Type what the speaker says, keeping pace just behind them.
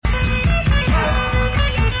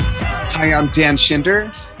Hi, I'm Dan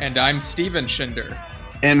Schinder. And I'm Steven Schinder.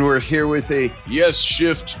 And we're here with a Yes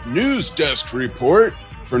Shift News Desk report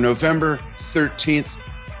for November 13th,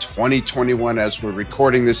 2021, as we're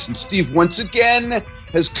recording this. And Steve, once again,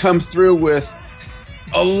 has come through with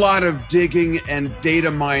a lot of digging and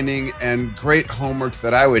data mining and great homework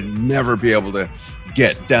that I would never be able to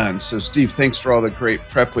get done. So, Steve, thanks for all the great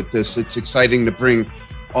prep with this. It's exciting to bring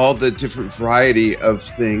all the different variety of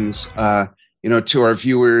things to our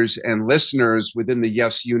viewers and listeners within the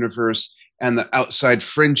Yes universe and the outside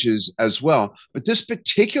fringes as well. But this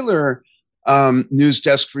particular news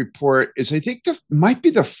desk report is, I think, might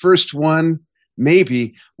be the first one,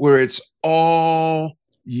 maybe, where it's all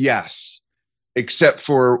yes, except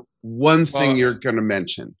for one thing you're going to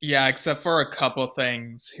mention. Yeah, except for a couple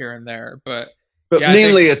things here and there, but yeah,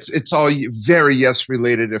 mainly it's all very yes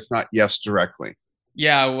related, if not yes directly.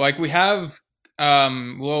 Yeah, like we have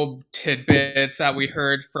little tidbits that we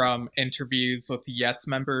heard from interviews with Yes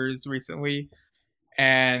members recently.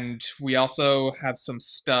 And we also have some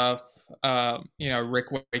stuff, Rick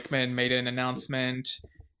Wakeman made an announcement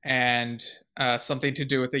and something to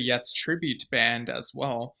do with the Yes tribute band as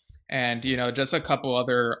well. And, just a couple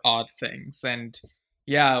other odd things. And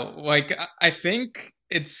yeah, like I think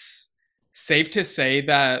it's safe to say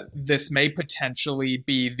that this may potentially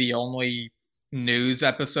be the only news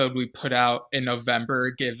episode we put out in November,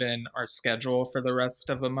 given our schedule for the rest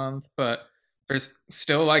of the month, but there's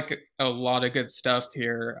still like a lot of good stuff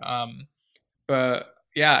here. But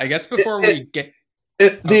yeah, I guess before we get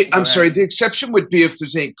the exception would be if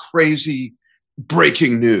there's any crazy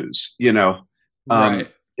breaking news, right.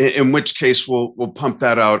 In which case we'll pump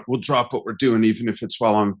that out. We'll drop what we're doing, even if it's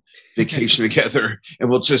while on vacation together, and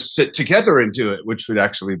we'll just sit together and do it, which would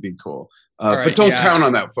actually be cool. Right, but don't count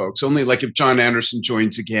on that, folks. Only like if John Anderson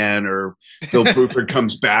joins again or Bill Bruford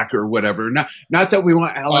comes back or whatever. Not that we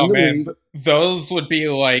want Alan to leave. Those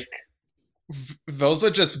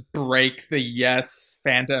would just break the Yes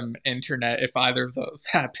fandom internet if either of those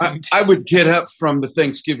happened. I would get up from the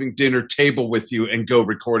Thanksgiving dinner table with you and go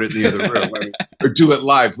record it in the other room. Or do it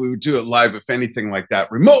live. We would do it live if anything like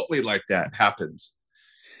that, remotely like that happens.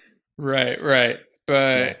 Right.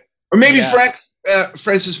 But or maybe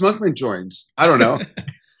Francis Monkman joins. I don't know.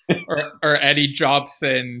 or Eddie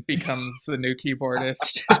Jobson becomes the new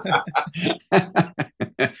keyboardist.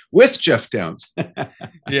 With Jeff Downs.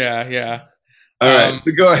 Yeah. All right,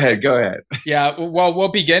 so go ahead. Yeah, well,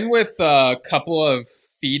 we'll begin with a couple of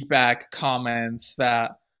feedback comments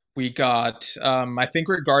that we got, I think,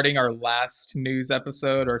 regarding our last news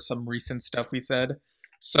episode or some recent stuff we said.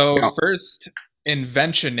 So first,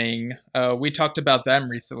 Inventioning, we talked about them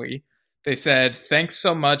recently. They said, thanks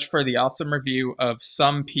so much for the awesome review of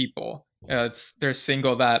Some People. It's their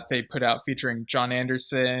single that they put out featuring John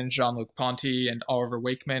Anderson, Jean-Luc Ponty, and Oliver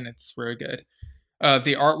Wakeman. It's really good.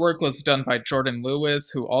 The artwork was done by Jordan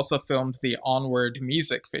Lewis, who also filmed the Onward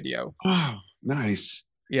music video. Oh, nice.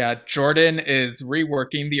 Yeah, Jordan is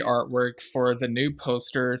reworking the artwork for the new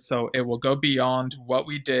poster, so it will go beyond what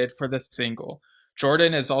we did for the single.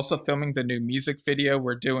 Jordan is also filming the new music video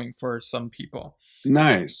we're doing for Some People.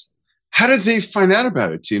 Nice. How did they find out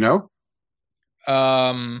about it? Do you know?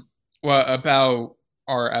 What about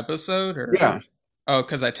our episode? Or? Yeah. Oh,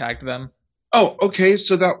 because I tagged them. Oh, okay.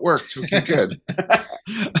 So that worked. Okay, good.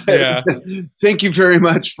 Yeah. Thank you very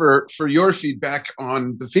much for your feedback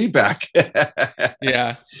on the feedback.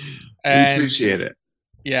 Yeah. And, we appreciate it.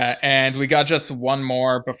 Yeah. And we got just one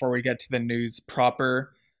more before we get to the news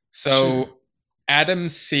proper. So sure. Adam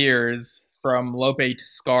Sears from Lobate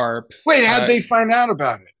Scarp. Wait, how'd they find out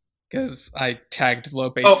about it? Because I tagged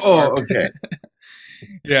Lobate Scarp. Oh, okay.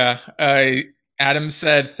 Yeah. Adam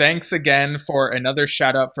said, thanks again for another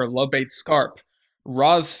shout out for Lobate Scarp.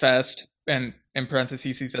 Rozfest, and in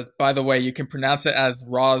parentheses he says, by the way, you can pronounce it as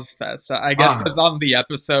Rozfest. I guess because on the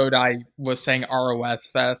episode I was saying ROS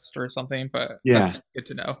Fest or something, but that's good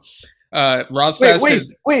to know.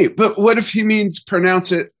 Rozfest Wait, but what if he means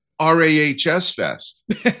pronounce it RAHS Fest?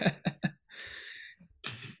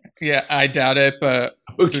 Yeah, I doubt it, but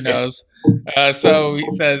who knows? So he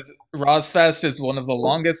says, Rozfest is one of the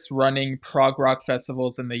longest running prog rock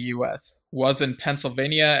festivals in the US. Was in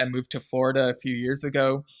Pennsylvania and moved to Florida a few years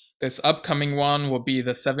ago. This upcoming one will be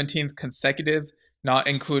the 17th consecutive, not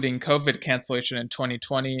including COVID cancellation in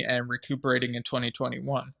 2020 and recuperating in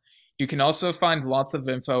 2021. You can also find lots of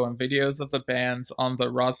info and videos of the bands on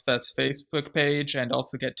the Rozfest Facebook page and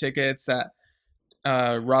also get tickets at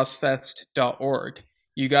rozfest.org.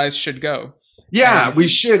 You guys should go. Yeah, we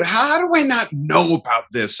should. How do I not know about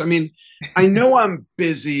this? I mean, I know I'm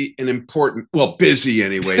busy and important. Well, busy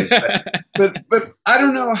anyways. But I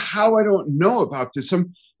don't know how I don't know about this.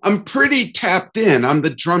 I'm pretty tapped in. I'm the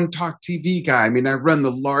Drum Talk TV guy. I mean, I run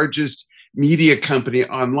the largest media company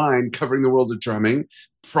online covering the world of drumming.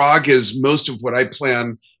 Prague is most of what I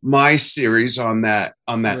plan my series on that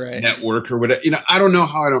Right. network or whatever. I don't know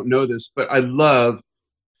how I don't know this, but I love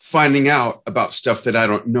finding out about stuff that I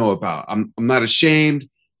don't know about. I'm not ashamed,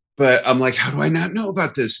 but I'm like, how do I not know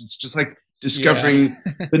about this? It's just like discovering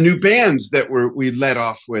the new bands that we let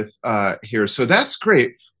off with here. So that's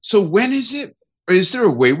great. So when is it? Is there a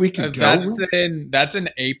way we could go? That's in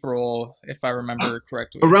April, if I remember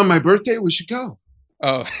correctly. Around my birthday, we should go.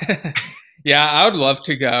 Oh, yeah, I would love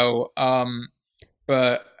to go.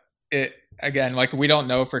 But it again, like we don't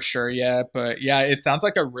know for sure yet. But yeah, it sounds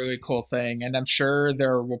like a really cool thing, and I'm sure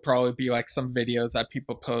there will probably be like some videos that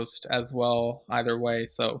people post as well. Either way,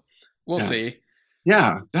 so we'll see.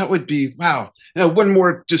 Yeah, that would be wow. One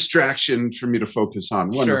more distraction for me to focus on.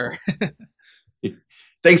 Wonderful. Sure.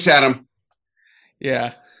 Thanks, Adam.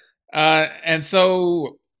 Yeah. And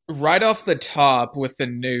so right off the top with the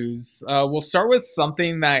news, we'll start with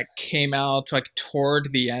something that came out like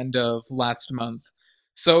toward the end of last month.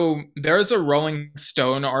 So there's a Rolling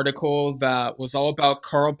Stone article that was all about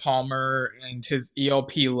Carl Palmer and his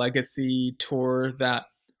ELP Legacy tour that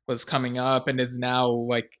was coming up and is now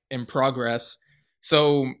like in progress.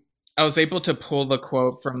 So I was able to pull the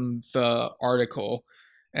quote from the article.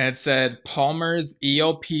 And it said Palmer's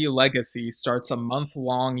ELP Legacy starts a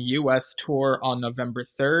month-long U.S. tour on November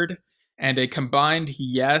 3rd, and a combined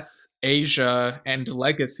Yes, Asia, and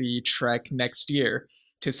Legacy trek next year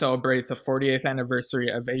to celebrate the 40th anniversary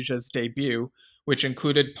of Asia's debut, which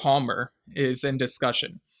included Palmer, is in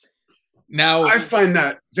discussion. Now, I find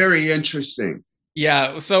that very interesting.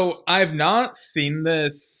 Yeah, so I've not seen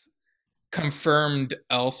this confirmed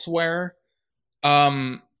elsewhere.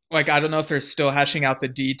 Like, I don't know if they're still hashing out the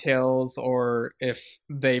details or if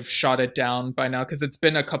they've shot it down by now, because it's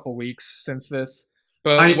been a couple weeks since this.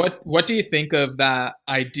 But what do you think of that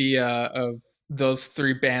idea of those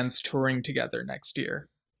three bands touring together next year?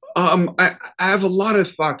 I have a lot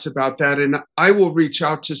of thoughts about that, and I will reach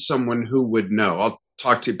out to someone who would know. I'll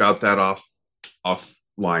talk to you about that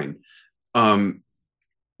offline.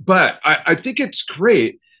 But I think it's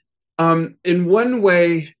great. In one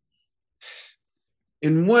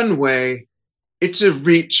way, it's a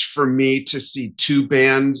reach for me to see two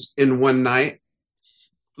bands in one night.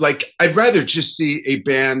 Like, I'd rather just see a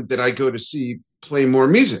band that I go to see play more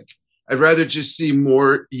music. I'd rather just see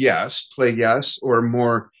more Yes, play Yes, or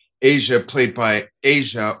more Asia played by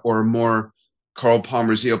Asia, or more Carl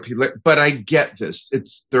Palmer's ELP. But I get this.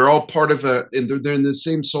 They're all part of they're in the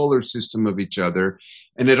same solar system of each other,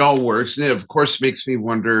 and it all works. And it, of course, makes me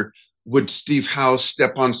wonder, would Steve Howe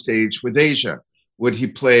step on stage with Asia? Would he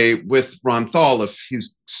play with Ron Thal if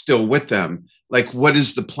he's still with them? Like, what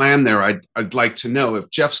is the plan there? I'd like to know.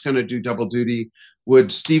 If Jeff's going to do double duty,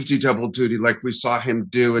 would Steve do double duty like we saw him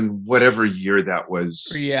do in whatever year that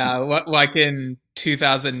was? Yeah, like in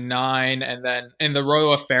 2009, and then in the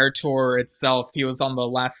Royal Affair tour itself, he was on the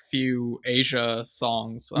last few Asia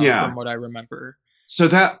songs, from what I remember. So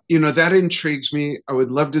that, that intrigues me. I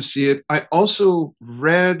would love to see it. I also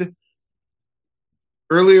read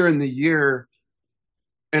earlier in the year,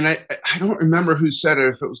 and I don't remember who said it,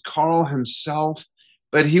 if it was Carl himself,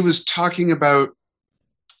 but he was talking about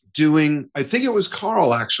I think it was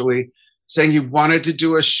Carl actually, saying he wanted to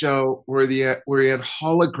do a show where he had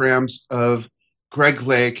holograms of Greg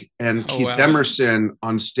Lake and Keith Emerson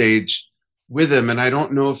on stage with him. And I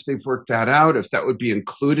don't know if they've worked that out, if that would be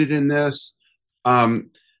included in this. And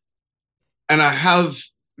I have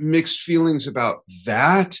mixed feelings about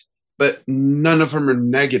that, but none of them are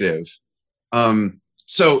negative.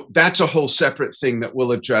 So that's a whole separate thing that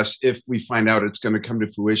we'll address if we find out it's going to come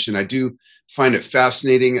to fruition. I do find it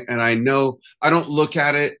fascinating, and I know I don't look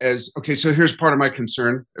at it as, okay, so here's part of my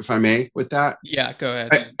concern, if I may, with that. Yeah, go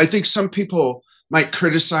ahead. I think some people might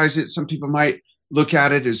criticize it. Some people might look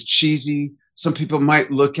at it as cheesy. Some people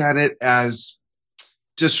might look at it as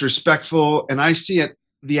disrespectful, and I see it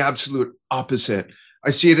the absolute opposite. I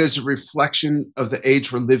see it as a reflection of the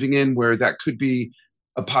age we're living in, where that could be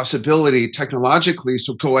a possibility technologically,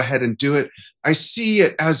 so go ahead and do it. I see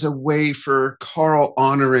it as a way for Carl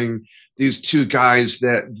honoring these two guys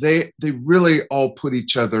that they really all put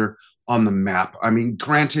each other on the map. I mean,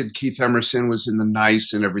 granted, Keith Emerson was in the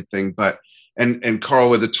Nice and everything, but and Carl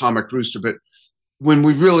with Atomic Rooster, but when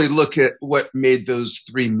we really look at what made those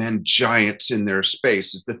three men giants in their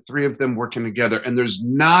space, is the three of them working together, and there's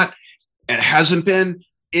not, and hasn't been,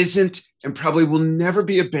 isn't, and probably will never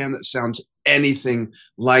be a band that sounds anything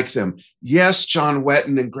like them. Yes, John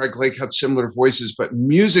Wetton and Greg Lake have similar voices, but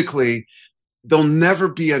musically, there'll never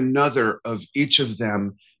be another of each of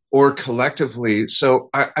them or collectively. So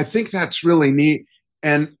I think that's really neat.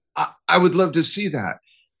 And I would love to see that.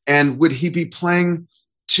 And would he be playing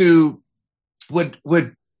to, would,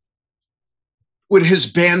 would, would his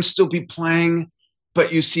band still be playing,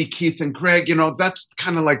 but you see Keith and Greg? That's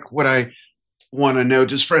kind of like what I want to know.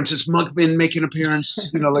 Does Francis Monkman make an appearance?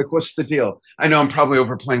 Like what's the deal? I know I'm probably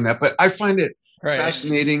overplaying that, but I find it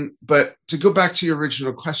fascinating. But to go back to your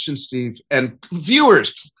original question, Steve, and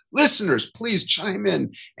viewers, listeners, please chime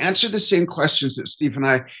in, answer the same questions that Steve and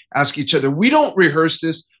I ask each other. We don't rehearse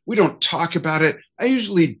this. We don't talk about it. I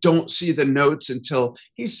usually don't see the notes until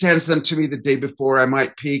he sends them to me the day before. I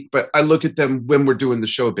might peek, but I look at them when we're doing the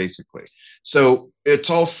show, basically. So it's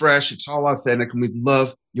all fresh, it's all authentic, and we'd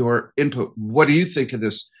love your input. What do you think of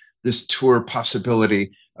this tour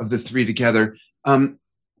possibility of the three together?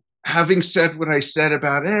 Having said what I said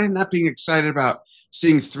about not being excited about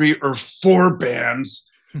seeing 3 or 4 bands,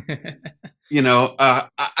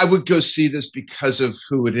 I would go see this because of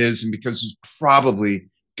who it is and because there's probably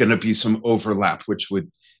going to be some overlap, which would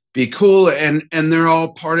be cool. And they're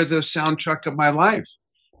all part of the soundtrack of my life,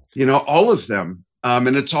 all of them.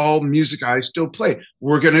 And it's all music I still play.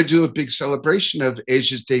 We're going to do a big celebration of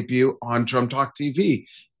Asia's debut on Drum Talk TV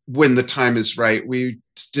when the time is right. We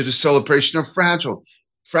did a celebration of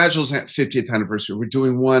Fragile's 50th anniversary. We're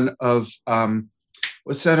doing one of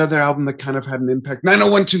what's that other album that kind of had an impact?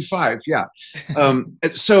 90125. Yeah.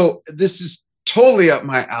 So this is totally up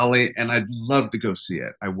my alley, and I'd love to go see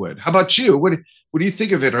it. I would. How about you? What do you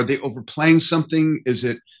think of it? Are they overplaying something? Is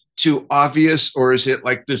it too obvious, or is it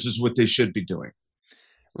like this is what they should be doing?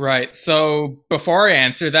 Right. So before I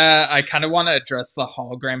answer that, I kind of want to address the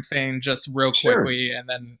hologram thing just real quickly, and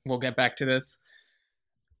then we'll get back to this.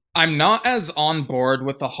 I'm not as on board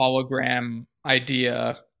with the hologram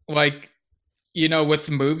idea. Like, with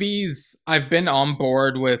movies, I've been on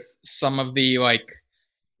board with some of the,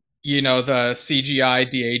 the CGI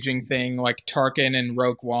de-aging thing, like Tarkin and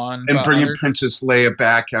Rogue One. And bringing Princess Leia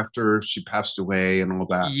back after she passed away and all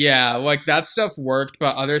that. Yeah, like that stuff worked,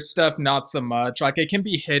 but other stuff not so much. Like it can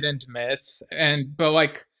be hit and miss. But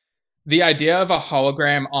like the idea of a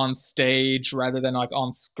hologram on stage rather than like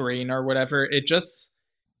on screen or whatever, it just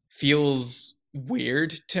feels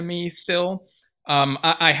weird to me still.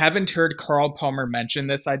 I haven't heard Carl Palmer mention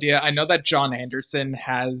this idea. I know that John Anderson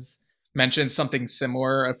has mentioned something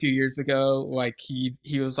similar a few years ago. Like he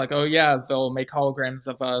was like, oh yeah, they'll make holograms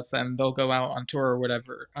of us and they'll go out on tour or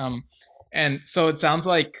whatever. And so it sounds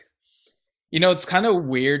like, it's kind of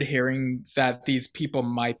weird hearing that these people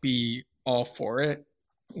might be all for it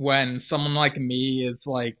when someone like me is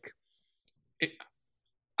like,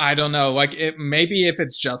 I don't know, like maybe if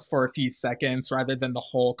it's just for a few seconds rather than the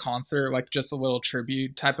whole concert, like just a little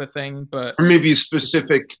tribute type of thing, but or maybe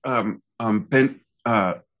specific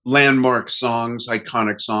landmark songs,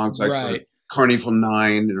 iconic songs, like right. Carnival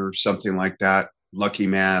 9 or something like that, Lucky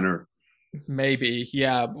Man, or maybe,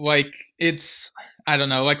 yeah, like it's, I don't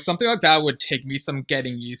know, like something like that would take me some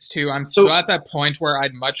getting used to. I'm still at that point where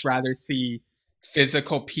I'd much rather see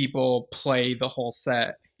physical people play the whole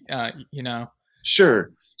set, Sure.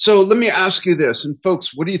 So let me ask you this, and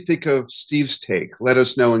folks, what do you think of Steve's take? Let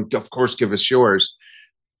us know, and of course, give us yours.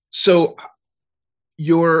 So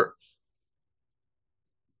your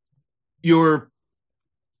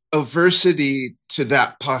aversity to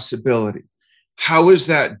that possibility, how is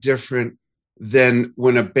that different than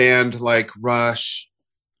when a band like Rush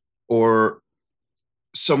or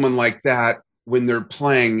someone like that, when they're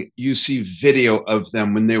playing, you see video of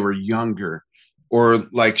them when they were younger? Or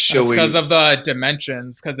like showing because of the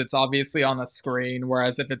dimensions, because it's obviously on a screen,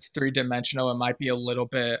 whereas if it's 3-dimensional, it might be a little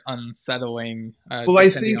bit unsettling. Well, I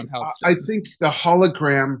think the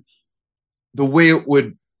hologram,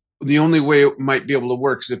 the only way it might be able to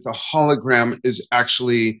work is if the hologram is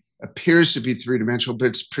actually appears to be 3-dimensional, but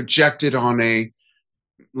it's projected on a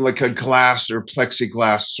glass or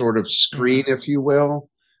plexiglass sort of screen, if you will.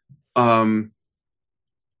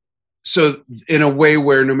 So in a way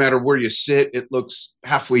where no matter where you sit, it looks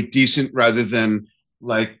halfway decent rather than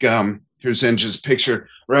like, here's Enja's picture,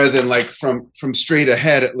 rather than like from straight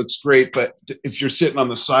ahead, it looks great. But if you're sitting on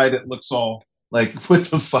the side, it looks all like, what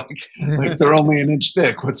the fuck? Like they're only an inch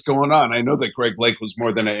thick. What's going on? I know that Greg Lake was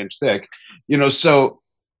more than an inch thick, so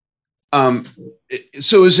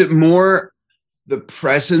is it more the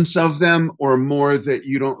presence of them or more that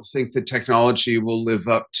you don't think the technology will live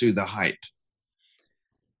up to the hype?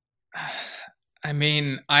 I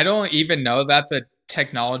mean, I don't even know that the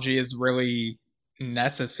technology is really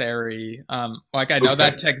necessary. I know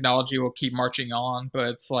that technology will keep marching on, but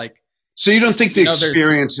it's like So you don't think the You know, there's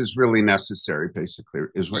experience is really necessary, basically,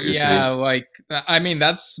 is what you're yeah, saying? like I mean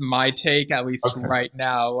that's my take at least Okay. right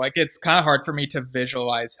now. Like it's kind of hard for me to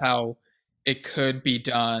visualize how it could be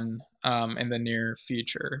done in the near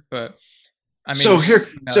future, but I So mean, here,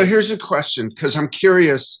 who so knows? here's a question because I'm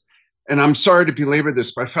curious, and I'm sorry to belabor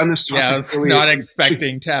this, but I find this Yeah, I topic was really not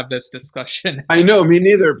expecting to have this discussion. I know, me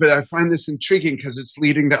neither, but I find this intriguing because it's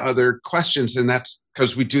leading to other questions, and that's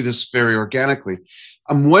because we do this very organically.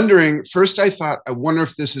 I'm wondering, first I thought, I wonder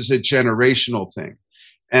if this is a generational thing.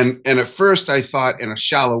 And at first I thought in a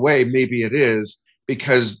shallow way, maybe it is,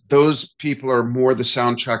 because those people are more the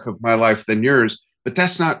soundtrack of my life than yours. But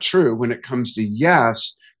that's not true when it comes to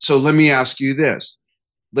Yes. So let me ask you this.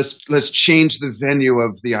 Let's change the venue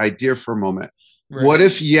of the idea for a moment. What Right.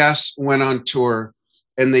 if Yes went on tour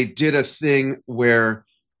and they did a thing where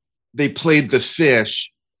they played the fish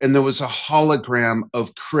and there was a hologram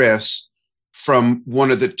of Chris from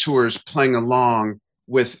one of the tours playing along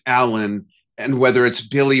with Alan, and whether it's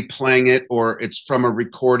Billy playing it or it's from a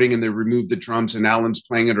recording and they remove the drums and Alan's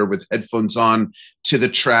playing it or with headphones on to the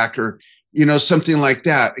track, or something like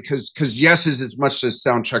that, because Yes is as much the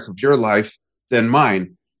soundtrack of your life than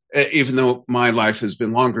mine, even though my life has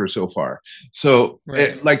been longer so far. So,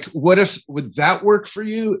 Right. like, what if would that work for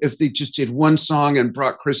you if they just did one song and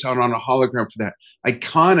brought Chris out on a hologram for that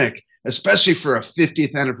iconic, especially for a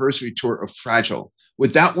 50th anniversary tour of Fragile?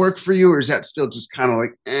 Would that work for you, or is that still just kind of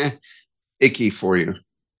like icky for you?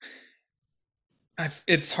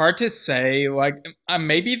 It's hard to say. Like,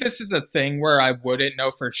 maybe this is a thing where I wouldn't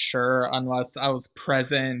know for sure unless I was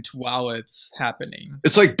present while it's happening.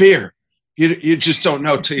 It's like beer. You just don't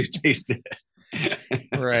know till you taste it.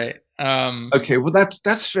 Right. Okay, well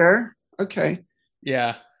that's fair. Okay.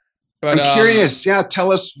 Yeah. But I'm curious. Yeah,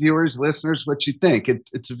 tell us, viewers, listeners, what you think.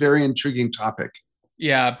 It's a very intriguing topic.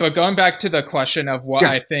 yeah, but going back to the question of what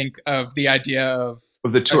Yeah, I think of the idea of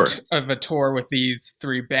of the tour. of a tour with these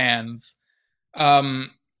three bands, um,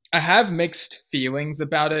 I have mixed feelings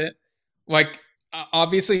about it. Like,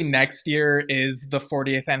 obviously, next year is the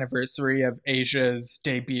 40th anniversary of Asia's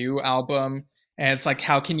debut album, and it's like,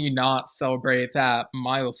 how can you not celebrate that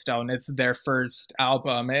milestone? It's their first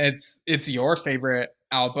album. It's your favorite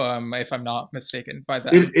album, if I'm not mistaken, by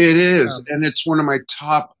them. It is, Um, and it's one of my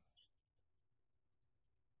top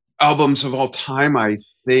albums of all time, I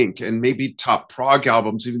think, and maybe top prog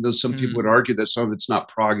albums, even though some people would mm, argue that some of it's not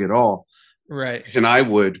prog at all. right. And I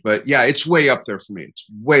would, but yeah, it's way up there for me. It's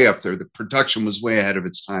way up there. The production was way ahead of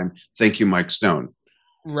its time. Thank you, Mike Stone.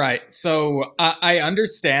 Right. So I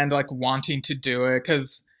understand like wanting to do it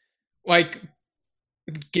because like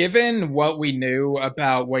given what we knew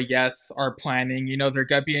about what Yes are planning, they're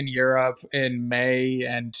gonna be in Europe in May,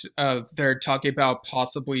 and they're talking about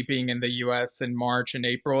possibly being in the US in March and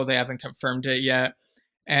April. They haven't confirmed it yet.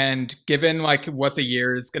 And given like what the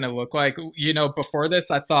year is gonna look like, before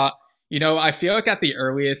this I thought, I feel like at the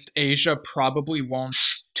earliest Asia probably won't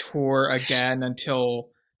tour again until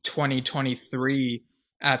 2023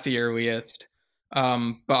 at the earliest.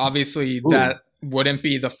 But obviously Ooh, that wouldn't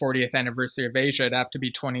be the 40th anniversary of Asia. It'd have to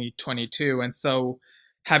be 2022. And so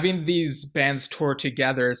having these bands tour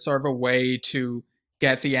together is sort of a way to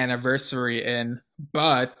get the anniversary in.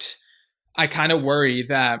 But I kind of worry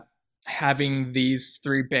that having these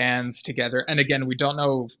three bands together, and again, we don't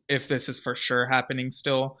know if this is for sure happening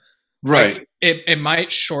still, like right. it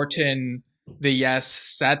might shorten the Yes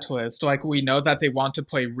set list. Like we know that they want to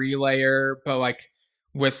play Relayer, but like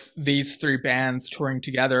with these three bands touring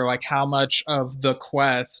together, like how much of the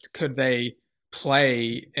quest could they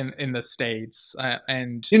play in the states?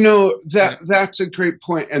 And That that's a great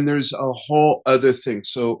point. And there's a whole other thing.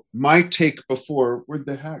 So my take before, where'd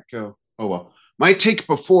the hat go? Oh well. My take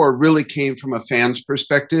before really came from a fan's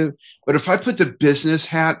perspective. But if I put the business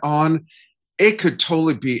hat on, it could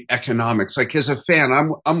totally be economics. Like as a fan,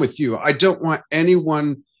 I'm with you. I don't want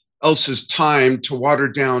anyone else's time to water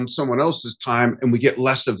down someone else's time, and we get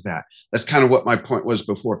less of that. That's kind of what my point was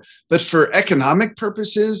before. But for economic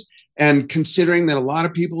purposes, and considering that a lot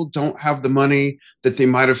of people don't have the money that they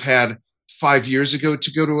might have had 5 years ago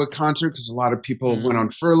to go to a concert, because a lot of people went mm, on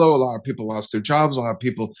furlough, a lot of people lost their jobs, a lot of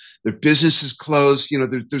people, their businesses closed.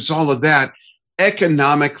 There's all of that.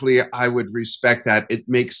 Economically, I would respect that. It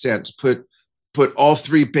makes sense. Put all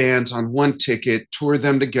three bands on one ticket, tour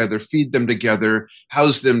them together, feed them together,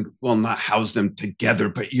 house them. Well, not house them together,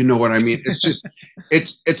 but you know what I mean. It's just,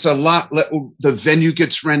 it's a lot. The venue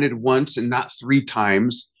gets rented once and not three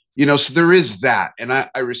times. So there is that, and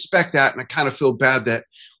I respect that, and I kind of feel bad that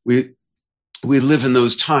we live in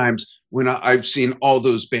those times when I've seen all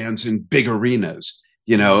those bands in big arenas.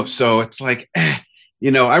 mm, So it's like,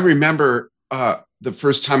 I remember the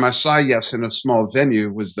first time I saw Yes in a small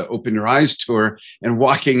venue was the Open Your Eyes tour, and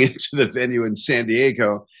walking into the venue in San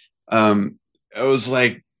Diego, I was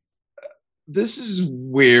like, this is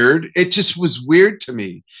weird. It just was weird to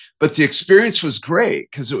me, but the experience was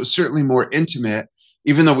great because it was certainly more intimate.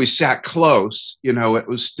 Even though we sat close, it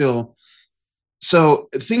was still. So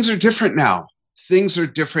things are different now. Things are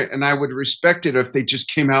different, and I would respect it if they just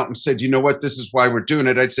came out and said, "You know what? This is why we're doing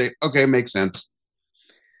it." I'd say, "Okay, makes sense."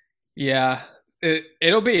 Yeah,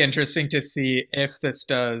 it'll be interesting to see if this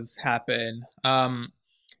does happen.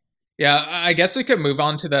 Yeah, I guess we could move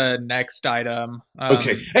on to the next item.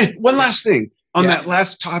 Okay. And one last thing on Yeah. that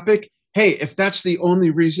last topic. Hey, if that's the only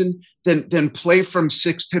reason, then play from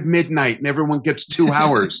 6 to midnight, and everyone gets 2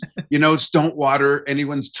 hours. Don't water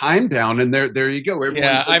anyone's time down, and there you go. Everyone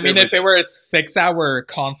Yeah, I goes there mean, if like, it were a 6-hour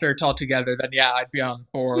concert altogether, then yeah, I'd be on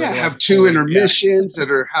board. yeah, have Like two fully. Yeah. intermissions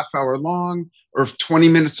that are half-hour long or 20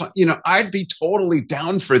 minutes long. I'd be totally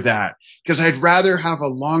down for that because I'd rather have a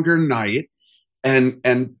longer night and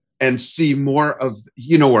see more of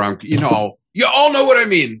where I'm. You all know what I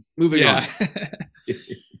mean. Moving on. Yeah.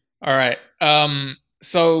 All right.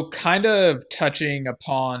 So kind of touching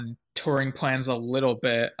upon touring plans a little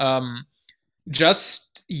bit.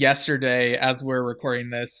 Just yesterday, as we're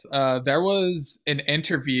recording this, there was an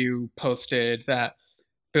interview posted that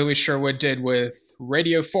Billy Sherwood did with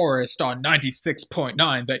Radio Forest on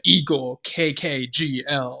 96.9, the Eagle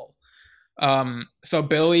KKGL. So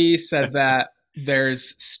Billy said that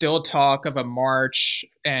there's still talk of a March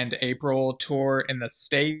and April tour in the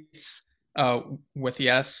States with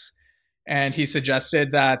Yes. And he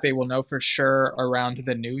suggested that they will know for sure around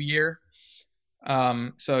the new year.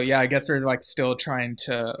 So yeah, I guess they're like still trying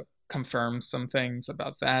to confirm some things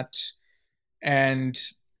about that. And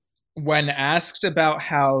when asked about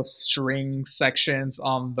how string sections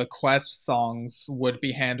on the Quest songs would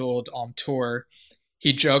be handled on tour,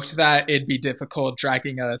 he joked that it'd be difficult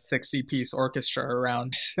dragging a 60-piece orchestra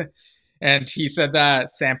around. And he said that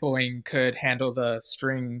sampling could handle the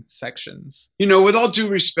string sections. With all due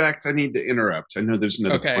respect, I need to interrupt. I know there's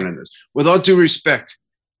another Okay. point on this. With all due respect,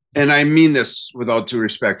 and I mean this with all due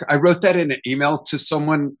respect, I wrote that in an email to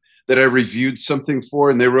someone that I reviewed something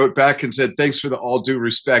for, and they wrote back and said, "Thanks for the all due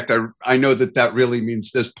respect. I know that really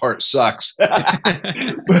means this part sucks."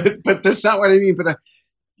 but that's not what I mean. But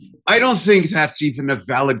I don't think that's even a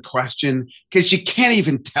valid question because you can't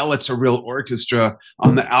even tell it's a real orchestra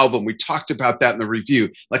on the album. We talked about that in the review.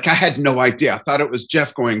 Like, I had no idea. I thought it was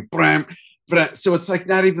Jeff going bram, but so it's like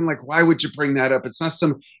not even like, why would you bring that up?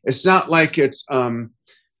 It's not like it's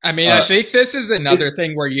I mean, I think this is another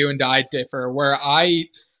thing where you and I differ, where I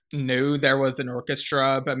knew there was an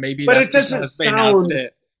orchestra, but maybe but that's it doesn't because they announced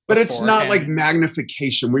it. But it's not like beforehand.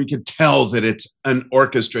 magnification where you can tell that it's an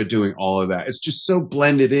orchestra doing all of that. It's just so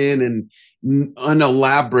blended in and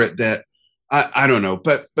unelaborate that I don't know.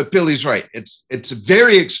 But Billy's right. It's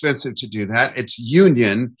very expensive to do that. It's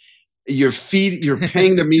union. You're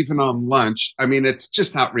paying them even on lunch. I mean, it's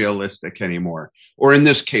just not realistic anymore. Or in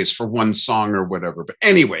this case, for one song or whatever. But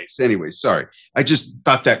anyways, sorry. I just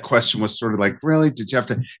thought that question was sort of like, really? Did you have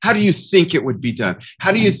to? How do you think it would be done?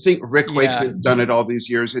 How do you think Rick Wakeman's done it all these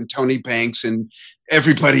years, and Tony Banks and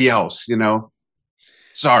everybody else?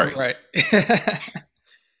 Sorry. Right.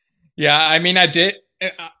 Yeah, I mean, I did.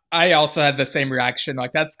 I also had the same reaction.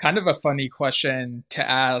 Like, that's kind of a funny question to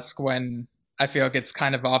ask when I feel like it's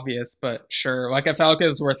kind of obvious, but sure. Like, I felt like it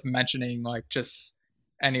was worth mentioning, like, just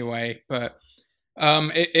anyway. But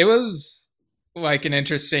it was like an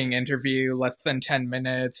interesting interview, less than 10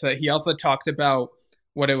 minutes. He also talked about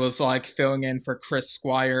what it was like filling in for Chris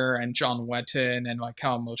Squire and John Wetton and like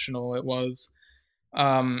how emotional it was.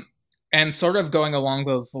 Um, and sort of going along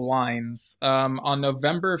those lines, on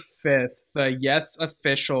November 5th, the Yes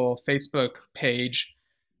official Facebook page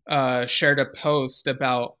shared a post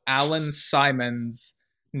about Alan Simon's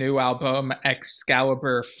new album,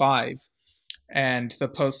 Excalibur 5. And the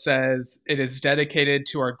post says, "It is dedicated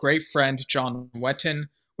to our great friend John Wetton.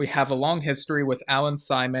 We have a long history with Alan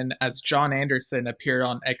Simon as John Anderson appeared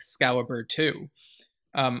on Excalibur 2.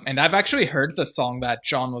 And I've actually heard the song that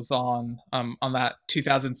John was on that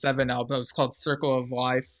 2007 album. It's called Circle of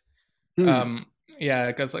Life. Yeah,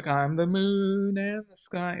 it goes like, I'm the moon and the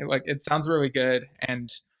sky. Like, it sounds really good. And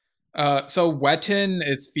so Wetton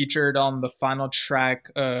is featured on the final track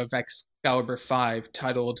of Excalibur 5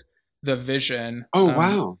 titled The Vision. Oh,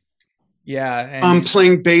 wow. Yeah. And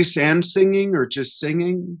playing bass and singing, or just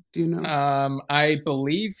singing? Do you know? I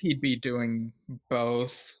believe he'd be doing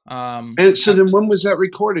both. And so then when was that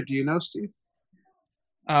recorded? Do you know, Steve?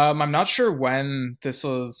 I'm not sure when this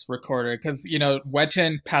was recorded because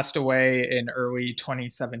Wetton passed away in early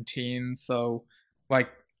 2017, so like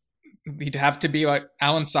he'd have to be like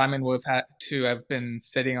Alan Simon would have had to have been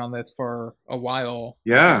sitting on this for a while, I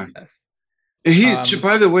Yeah. guess. He, Um,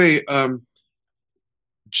 by the way,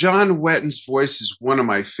 John Wetton's voice is one of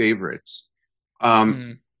my favorites.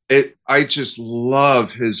 Um, mm, I just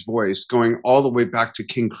love his voice going all the way back to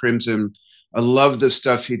King Crimson. I love the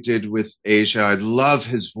stuff he did with Asia. I love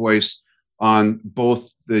his voice on both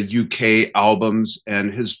the UK albums,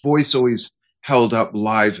 and his voice always held up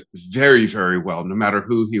live very, very well, no matter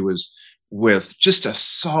who he was with. Just a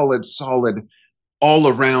solid, all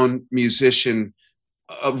around musician,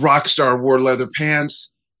 a rock star, wore leather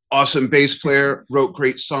pants, awesome bass player, wrote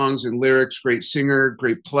great songs and lyrics, great singer,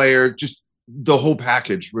 great player, just the whole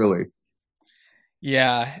package, really.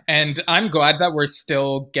 yeah, and I'm glad that we're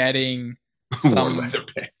still getting Wore some. leather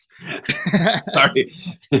pants. Sorry.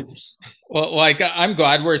 Well, like I'm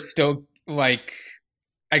glad we're still like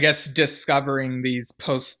I guess discovering these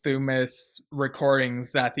posthumous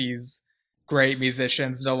recordings that these great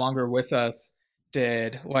musicians no longer with us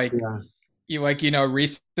did. Yeah.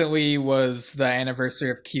 Recently was the anniversary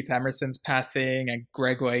of Keith Emerson's passing and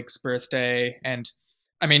Greg Lake's birthday, and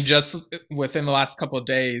I mean, just within the last couple of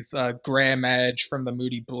days, Graham Edge from the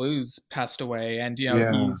Moody Blues passed away, and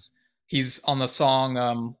Yeah. he's on the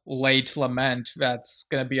song "Late Lament" that's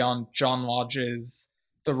going to be on John Lodge's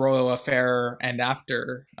 "The Royal Affair" and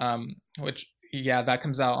after, which yeah, that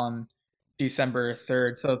comes out on December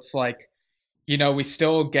 3rd. So it's like we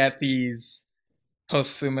still get these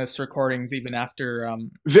posthumous recordings even after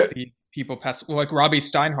these people pass, like Robbie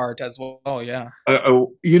Steinhardt as well. Yeah.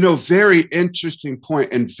 Very interesting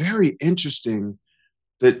point, and very interesting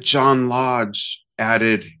that John Lodge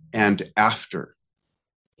added "and after."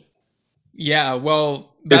 Yeah,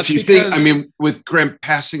 well, If that's you think, I because mean, with Graham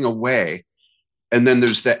passing away, and then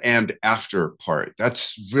there's the "and after" part.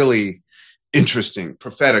 That's really interesting,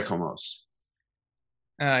 prophetic almost.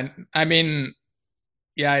 I mean,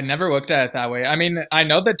 yeah, I never looked at it that way. I mean, I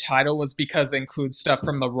know the title was because it includes stuff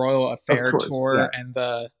from the Royal Of Affair course, yeah, tour and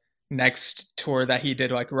the next tour that he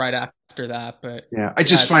did like right after that, but yeah. I yeah,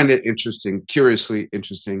 just find it's it interesting, curiously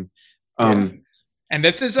interesting. yeah. Um, And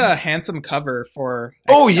this is a handsome cover for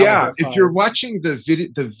oh yeah, Excalibur if you're 5. watching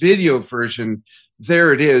the video version,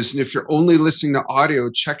 there it is. And if you're only listening to audio,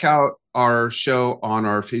 check out our show on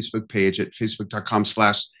our Facebook page at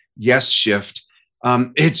facebook.com/yes shift.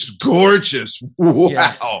 It's gorgeous.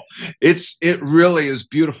 Yeah. Wow. It really is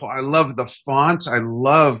beautiful. I love the font. I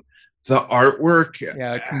love the artwork.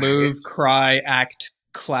 Yeah, like move, It's cry, act,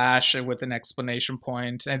 clash with an exclamation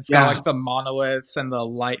point. And it's got yeah. like the monoliths and the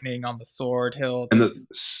lightning on the sword hilt. And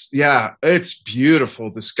It's yeah, it's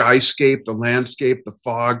beautiful. The skyscape, the landscape, the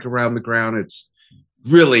fog around the ground. It's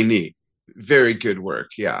really neat. Very good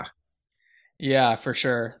work. Yeah. yeah, for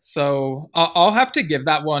sure. So I'll have to give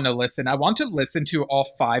that one a listen. I want to listen to all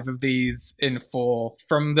five of these in full.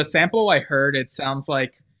 From the sample I heard, it sounds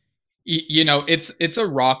like it's a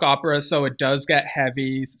rock opera, so it does get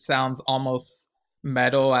heavy. Sounds almost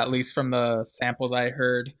metal, at least from the sample that I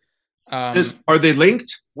heard. And Um, are they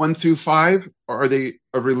linked 1 through 5, or are they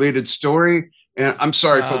a related story? And I'm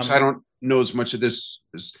sorry, folks, I um, don't know as much of this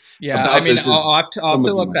yeah, I about mean, this as I'll have some to of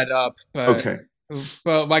you look might. that up, Okay.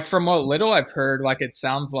 but like from what little I've heard, like it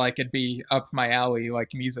sounds like it'd be up my alley, like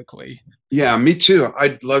musically. Yeah, me too.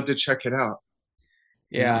 I'd love to check it out.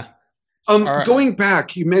 Yeah. Yeah. All right. Going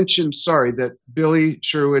back, you mentioned, sorry, that Billy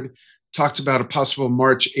Sherwood talked about a possible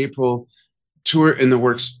March, April tour in the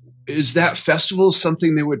works. Is that festival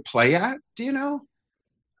something they would play at? Do you know?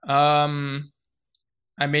 Um,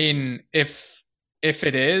 I mean, if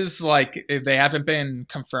it is like if they haven't been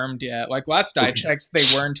confirmed yet. Like last I Okay. checked, they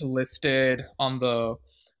weren't listed on the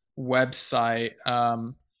website.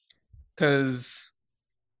 Because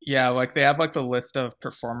yeah, like they have like the list of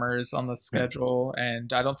performers on the schedule,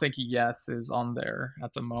 and I don't think Yes is on there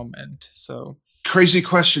at the moment. So Crazy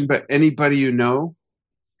question, but anybody you know?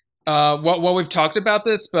 what we've talked about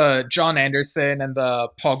this, but John Anderson and the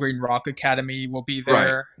Paul Green Rock Academy will be Right.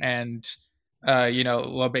 there, and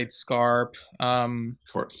Lobate Scarp. Of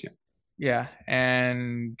course. Yeah. Yeah,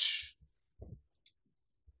 and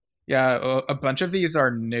yeah, a bunch of these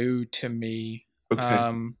are new to me.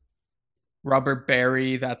 Okay. Robert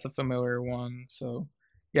Barry, that's a familiar one. So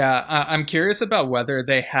yeah, I'm curious about whether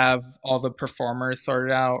they have all the performers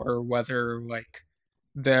sorted out or whether like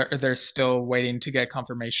they're still waiting to get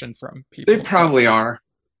confirmation from They people. probably are.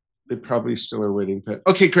 They probably still are waiting. But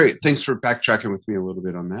okay, great. Thanks for backtracking with me a little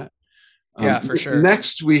bit on that. Yeah, for sure.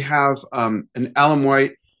 Next, we have an Alan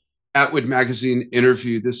White Atwood Magazine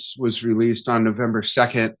interview. This was released on November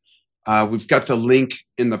 2nd. We've got the link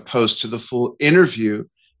in the post to the full interview,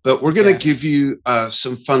 but we're going to give you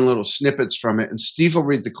some fun little snippets from it. And Steve will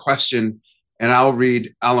read the question, and I'll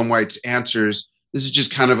read Alan White's answers. This is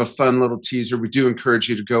just kind of a fun little teaser. We do encourage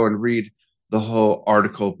you to go and read the whole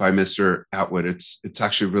article by Mr. Atwood. It's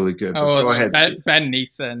actually really good. Oh, go ahead. Ben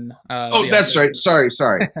Neeson. That's right. Sorry.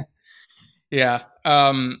 Yeah.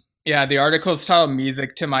 Yeah, the article is titled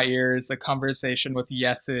Music to My Ears, a conversation with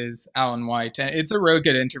Yes's Alan White. And it's a really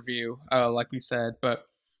good interview, like we said, but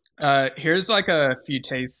here's like a few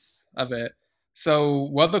tastes of it. So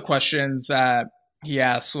one of the questions that he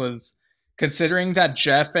asked was, considering that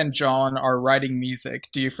Jeff and John are writing music,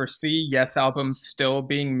 do you foresee Yes albums still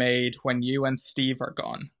being made when you and Steve are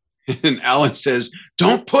gone? And Alan says,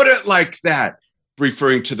 don't put it like that,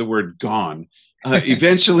 referring to the word gone.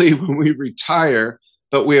 Eventually, when we retire,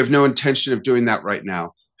 but we have no intention of doing that right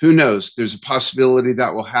now. Who knows? There's a possibility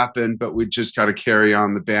that will happen, but we just got to carry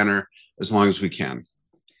on the banner as long as we can.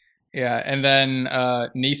 Yeah, and then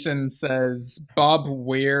Neeson says Bob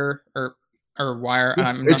Weir or Wire.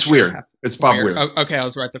 It's Weir. It's Bob Weir. Oh, okay, I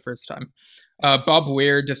was right the first time. Bob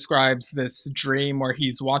Weir describes this dream where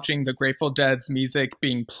he's watching the Grateful Dead's music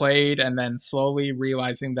being played and then slowly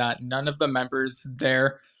realizing that none of the members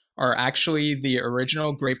there are actually the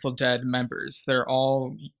original Grateful Dead members. They're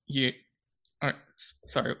all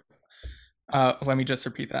sorry. Let me just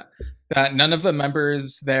repeat that. That none of the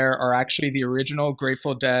members there are actually the original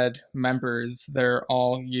Grateful Dead members. They're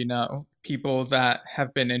all, people that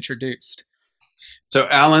have been introduced. So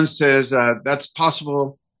Alan says that's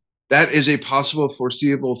possible. That is a possible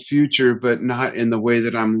foreseeable future, but not in the way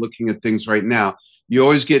that I'm looking at things right now. You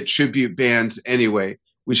always get tribute bands anyway.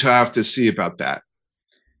 We shall have to see about that.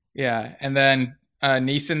 Yeah, and then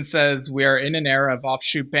Neeson says we are in an era of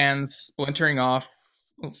offshoot bands splintering off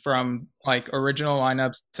from like original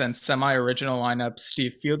lineups and semi-original lineups. Do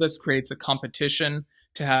you feel this creates a competition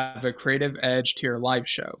to have a creative edge to your live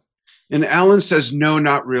show? And Alan says, no,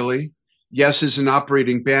 not really. Yes is an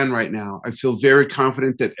operating band right now. I feel very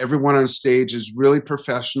confident that everyone on stage is really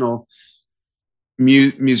professional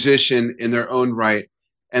musician in their own right.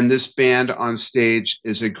 And this band on stage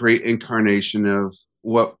is a great incarnation of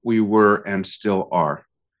what we were and still are.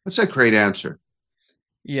 That's a great answer.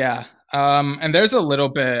 Yeah. And there's a little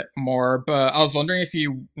bit more, but I was wondering if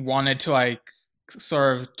you wanted to like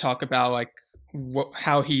sort of talk about like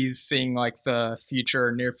how he's seeing like the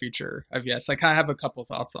future, near future of Yes. I kind of have a couple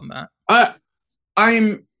thoughts on that.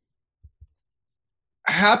 I'm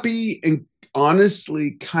happy and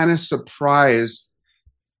honestly kind of surprised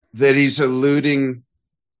that he's alluding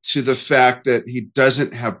to the fact that he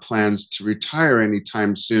doesn't have plans to retire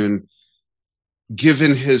anytime soon,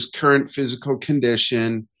 given his current physical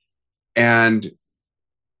condition and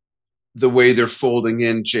the way they're folding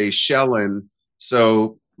in Jay Shellen.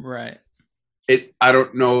 So right. I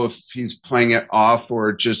don't know if he's playing it off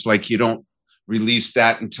or just like you don't release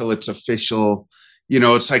that until it's official.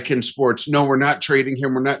 It's like in sports. No, we're not trading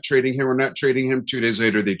him. We're not trading him. We're not trading him. 2 days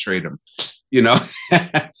later, they trade him.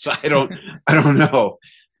 So I don't know.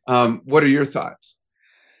 What are your thoughts?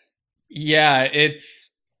 Yeah,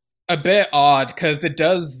 it's a bit odd because it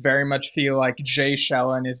does very much feel like Jay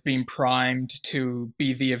Shellen is being primed to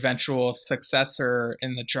be the eventual successor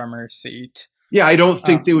in the drummer seat. Yeah, I don't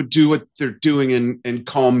think they would do what they're doing and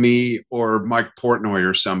call me or Mike Portnoy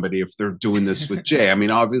or somebody if they're doing this with Jay. I mean,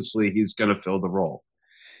 obviously he's going to fill the role.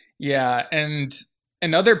 Yeah, and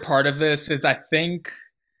another part of this is I think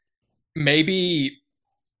maybe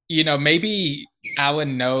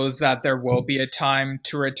Alan knows that there will be a time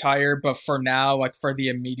to retire, but for now, like for the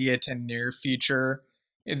immediate and near future,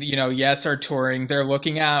 Yes are touring. They're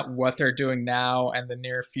looking at what they're doing now and the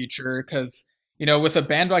near future because, with a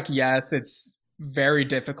band like Yes, it's very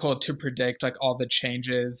difficult to predict like all the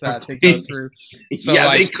changes that they go through. So,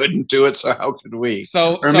 they couldn't do it, so how could we?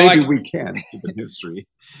 Or maybe we can, given history.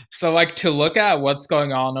 So like to look at what's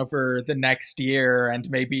going on over the next year and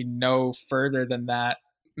maybe no further than that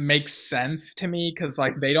makes sense to me because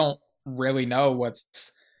like they don't really know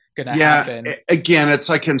what's gonna happen. Again, it's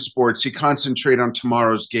like in sports, you concentrate on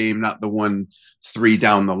tomorrow's game, not the 1-3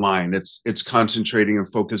 down the line. It's concentrating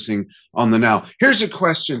and focusing on the now. Here's a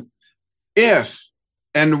question. If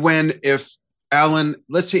Alan,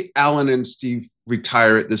 let's say Alan and Steve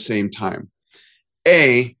retire at the same time,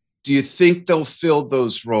 A, do you think they'll fill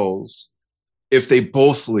those roles if they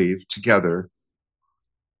both leave together?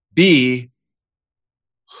 B,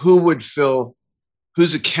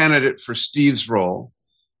 who's a candidate for Steve's role?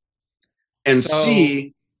 And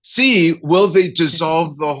C, will they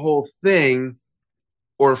dissolve the whole thing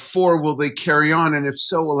Or 4, will they carry on? And if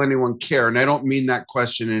so, will anyone care? And I don't mean that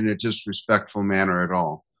question in a disrespectful manner at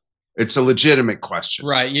all. It's a legitimate question.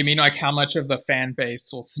 Right. You mean like how much of the fan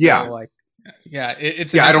base will Yeah. still like, yeah,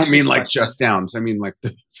 it's Yeah, an I don't mean interesting like question. Jeff Downs. I mean like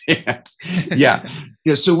the fans. Yeah.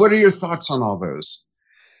 Yeah. So what are your thoughts on all those?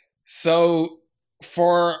 So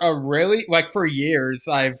for a really like for years,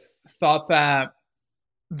 I've thought that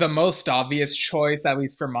the most obvious choice, at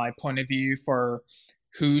least from my point of view, for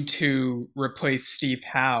who to replace Steve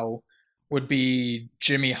Howe would be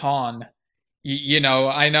Jimmy Hahn. You know,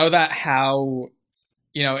 I know that Howe,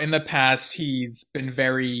 you know, in the past he's been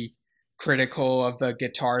very critical of the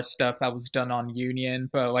guitar stuff that was done on Union,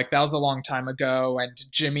 but like that was a long time ago. And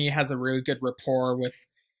Jimmy has a really good rapport with,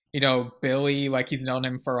 you know, Billy. Like he's known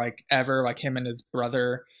him for like ever, like him and his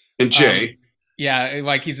brother. And Um, Jay, yeah,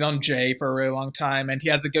 like he's known Jay for a really long time, and he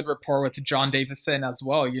has a good rapport with John Davison as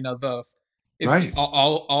well. You know, right?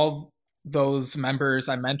 all those members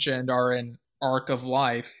I mentioned are in Arc of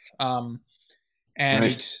Life, Right.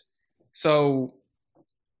 and so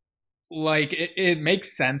like it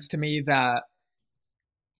makes sense to me that,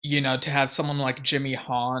 you know, to have someone like Jimmy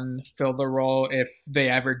Hahn fill the role if they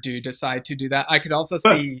ever do decide to do that. I could also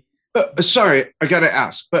But see. sorry, I got to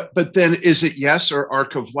ask. But then is it Yes or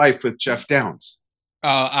Arc of Life with Jeff Downs?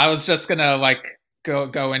 I was just gonna like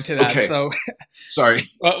go into that. Okay. So, Sorry.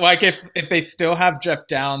 like if they still have Jeff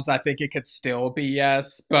Downs, I think it could still be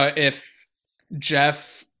Yes. But if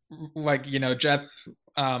Jeff, like you know, Jeff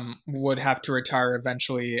would have to retire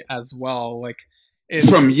eventually as well. Like it,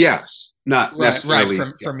 From Yes, not right necessarily.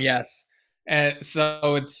 from Yes, and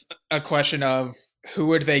so it's a question of who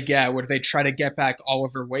would they get? Would they try to get back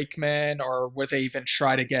Oliver Wakeman, or would they even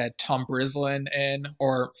try to get Tom Brislin in?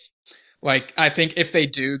 Or like I think if they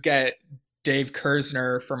do get Dave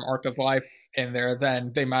Kersner from Arc of Life in there,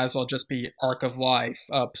 then they might as well just be Arc of Life,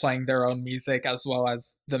 playing their own music as well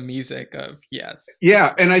as the music of Yes.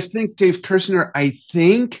 Yeah, and I think Dave Kirshner, I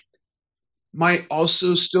think, might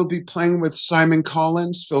also still be playing with Simon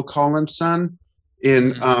Collins, Phil Collins' son,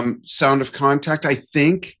 in Mm-hmm. Sound of Contact. I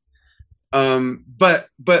think, but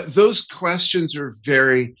those questions are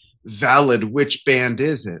very valid. Which band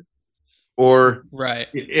is it? Or Right.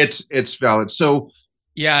 it's valid. So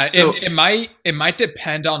Yeah, so it might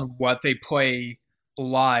depend on what they play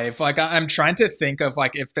live. Like I'm trying to think of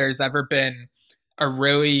like if there's ever been a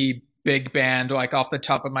really big band like off the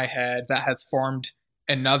top of my head that has formed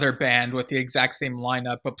another band with the exact same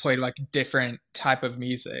lineup but played like different type of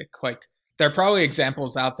music. Like there are probably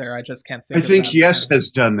examples out there. I just can't I think of think Yes them. has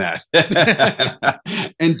done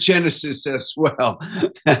that, and Genesis as well.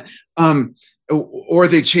 um, or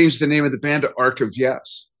they changed the name of the band to Arc of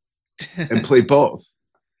Yes and play both.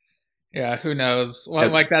 Yeah, who knows? Yeah,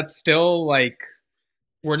 Like that's still like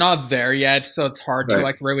we're not there yet, so it's hard to right.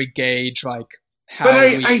 like really gauge like But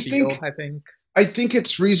how we I feel, think I think.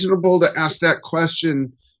 it's reasonable to ask that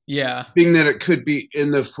question, Yeah. being that it could be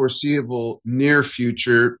in the foreseeable near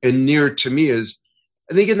future. And near to me is,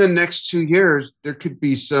 I think in the next 2 years there could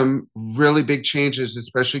be some really big changes,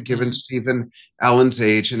 especially given Mhm. Stephen Allen's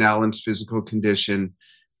age and Allen's physical condition.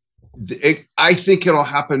 I think it'll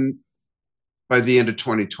happen by the end of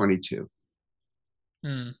 2022.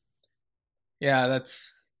 Hmm. Yeah,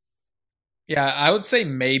 yeah, I would say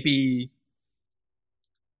maybe.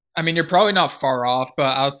 I mean, you're probably not far off, but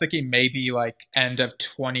I was thinking maybe like end of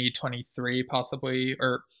 2023 possibly,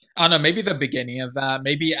 or I don't know, maybe the beginning of that.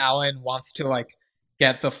 Maybe Allen wants to like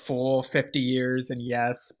get the full 50 years and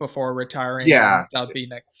Yes before retiring, and Yeah, that would be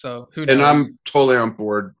next. So, who and I'm knows? totally on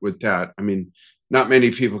board with that. I mean, not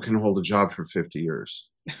many people can hold a job for 50 years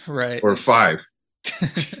Right. or 5.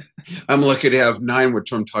 I'm lucky to have 9 with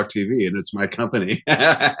Trump Talk TV, and it's my company.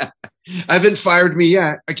 I haven't fired me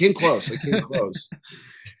yet. I came close.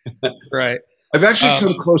 Right. I've actually come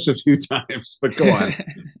Um close a few times, but go on.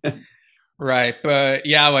 Right, but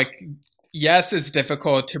yeah, like Yes is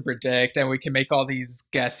difficult to predict, and we can make all these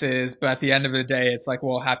guesses, but at the end of the day, it's like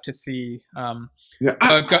we'll have to see. Yeah,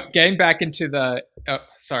 But getting back into the, oh,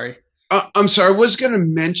 sorry, I'm sorry. I was going to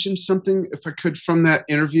mention something, if I could, from that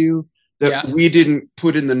interview that yeah, we didn't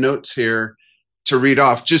put in the notes here to read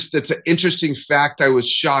off. Just that's an interesting fact. I was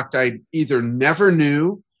shocked. I either never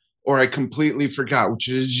knew or I completely forgot, which,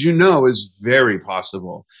 as you know, is very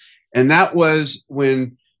possible. And that was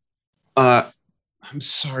when, I'm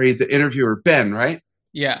sorry, the interviewer, Ben, right?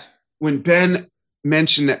 yeah, When Ben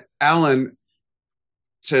mentioned that Alan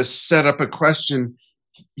to set up a question,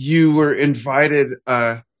 you were invited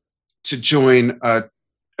to join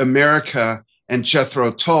America and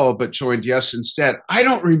Jethro Tull, but joined Yes instead. I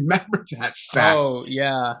don't remember that fact. oh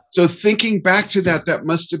yeah, So thinking back to that, that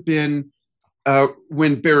must have been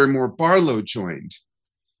when Barrymore Barlow joined.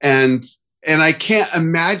 and I can't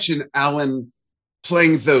imagine Alan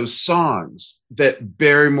playing those songs that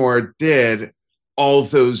Barrymore did all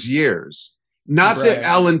those years. Not Right. that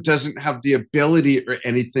Alan doesn't have the ability or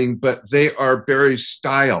anything, but they are Barry's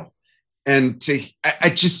style. And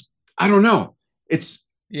I don't know.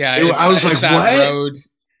 I was like, what?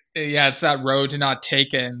 It's that road not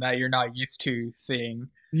taken that you're not used to seeing.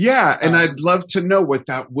 Yeah, and I'd love to know what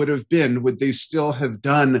that would have been. Would they still have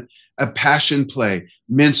done a passion play,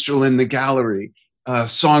 Minstrel in the Gallery,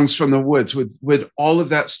 Songs from the Woods? Would all of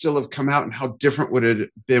that still have come out, and how different would it have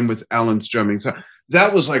been with Alan's drumming? So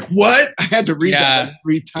that was like, what? I had to read that like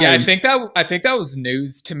 3 times. Yeah, I think that was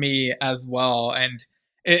news to me as well. And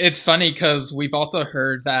it's funny because we've also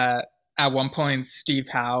heard that at one point Steve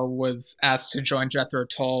Howe was asked to join Jethro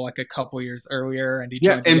Tull like a couple years earlier, and he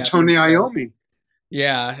joined and Tony Iommi.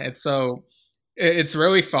 Yeah, and so it's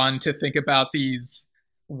really fun to think about these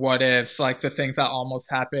what ifs, like the things that almost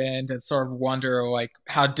happened, and sort of wonder like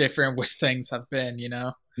how different would things have been, you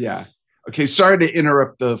know? Yeah. Okay, sorry to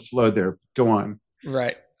interrupt the flow there. Go on.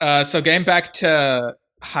 Right. So getting back to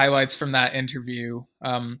highlights from that interview,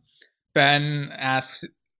 Ben asks,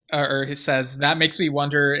 or he says, that makes me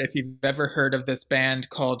wonder if you've ever heard of this band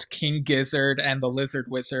called King Gizzard and the Lizard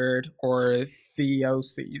Wizard, or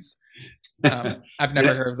Theoses. I've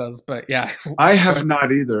never heard of those, but yeah. I have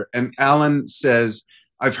not either. And Alan says,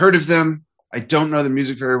 I've heard of them. I don't know the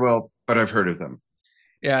music very well, but I've heard of them.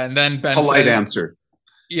 Yeah, and then Ben polite answer.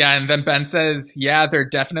 Yeah, and then Ben says, yeah, they're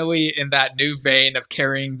definitely in that new vein of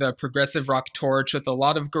carrying the progressive rock torch with a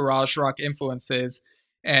lot of garage rock influences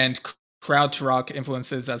and krautrock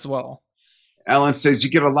influences as well. Alan says,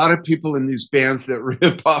 you get a lot of people in these bands that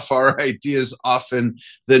rip off our ideas often,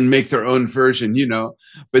 then make their own version, you know,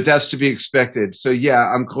 but that's to be expected. So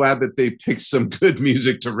yeah, I'm glad that they picked some good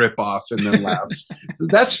music to rip off and then laugh. So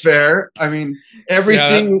that's fair. I mean,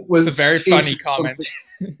 everything was a very funny comment.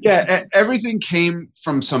 Yeah, everything came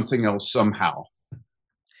from something else somehow.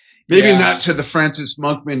 Maybe not to the Francis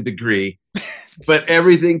Monkman degree, but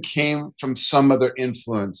everything came from some other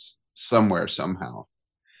influence somewhere, somehow.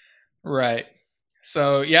 Right.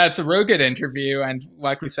 So yeah, it's a real good interview, and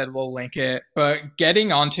like we said, we'll link it. But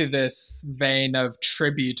getting onto this vein of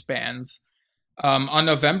tribute bands, on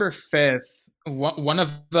November 5th, one of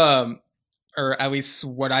the, or at least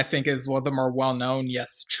what I think is one of the more well-known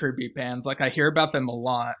Yes tribute bands, like I hear about them a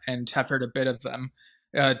lot and have heard a bit of them,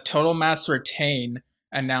 Total Mass Retain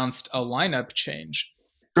announced a lineup change.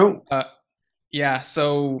 Oh. Yeah,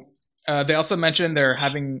 so they also mentioned they're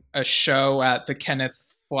having a show at the Kenneth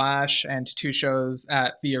Flash and 2 shows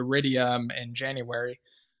at the Iridium in January.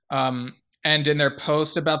 And in their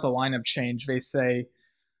post about the lineup change, they say,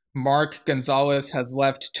 Mark Gonzalez has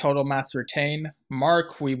left Total Mass Retain.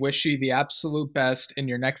 Mark, we wish you the absolute best in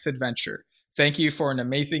your next adventure. Thank you for an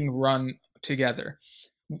amazing run together.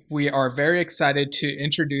 We are very excited to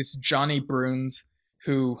introduce Johnny Bruns,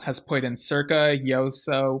 who has played in Circa,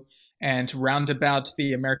 Yoso, and Roundabout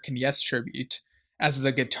the American Yes Tribute, as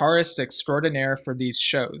the guitarist extraordinaire for these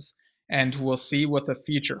shows, and we'll see what the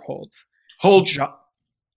future holds. Go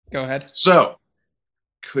ahead. So,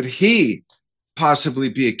 could he possibly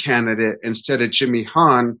be a candidate instead of Jimmy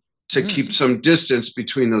Hahn to keep some distance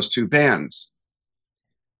between those 2 bands?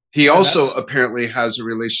 He also apparently has a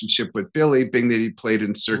relationship with Billy, being that he played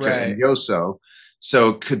in Circa and Yoso.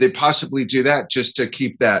 So could they possibly do that just to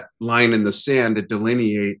keep that line in the sand to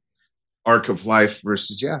delineate Arc of Life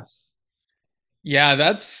versus Yes? Yeah,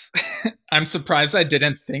 that's I'm surprised I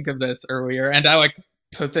didn't think of this earlier, and I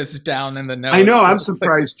put this down in the notes. I know, I'm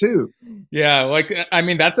surprised too. Yeah, I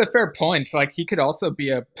mean, that's a fair point. Like, he could also be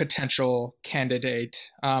a potential candidate.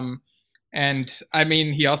 And I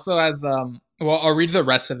mean, he also has well, I'll read the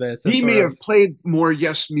rest of this. He may have played more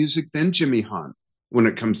Yes music than Jimmy Hahn when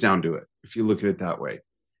it comes down to it, if you look at it that way.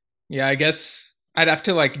 Yeah, I guess I'd have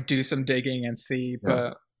to do some digging and see,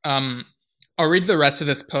 but I'll read the rest of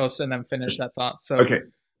this post and then finish that thought. So, okay.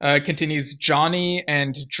 Continues, Johnny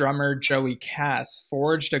and drummer Joey Cass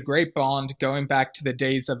forged a great bond going back to the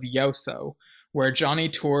days of Yoso, where Johnny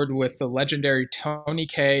toured with the legendary Tony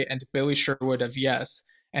Kaye and Billy Sherwood of Yes,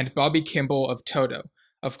 and Bobby Kimball of Toto.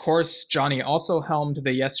 Of course, Johnny also helmed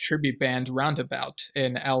the Yes tribute band Roundabout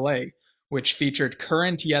in LA, which featured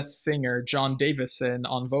current Yes singer John Davison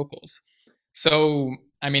on vocals. So,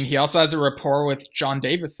 I mean, he also has a rapport with John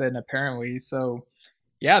Davison, apparently. So,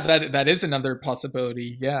 yeah, that is another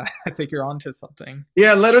possibility. Yeah, I think you're onto something.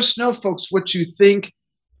 Yeah, let us know, folks, what you think.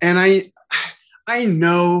 And I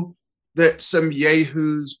know that some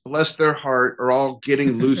yahoos, bless their heart, are all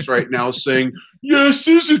getting loose right now saying, Yes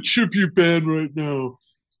is a tribute band right now.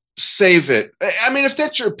 save it. I mean, if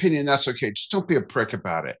that's your opinion, that's okay. Just don't be a prick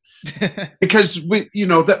about it. Because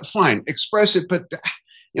that fine, express it, but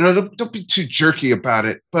don't be too jerky about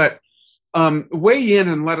it. But weigh in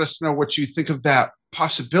and let us know what you think of that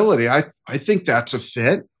possibility. I think that's a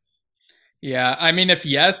fit. Yeah, I mean, if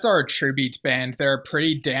Yes are a tribute band, they're a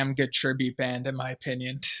pretty damn good tribute band, in my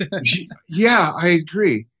opinion. Yeah, I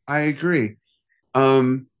agree. I agree.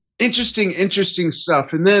 Interesting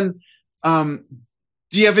stuff. And then,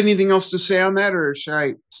 do you have anything else to say on that, or should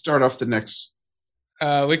I start off the next?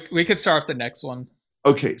 We could start off the next one.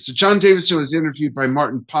 Okay, so John Davidson was interviewed by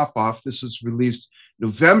Martin Popoff. This was released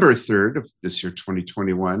November 3rd of this year,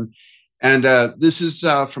 2021. And this is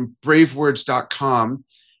from bravewords.com.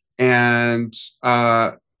 And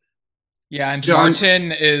yeah, and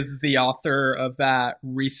Martin is the author of that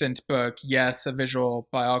recent book, Yes, a Visual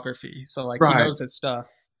Biography. So, like, right. He knows his stuff.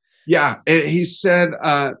 Yeah, and he said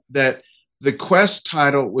that the Quest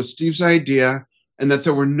title was Steve's idea and that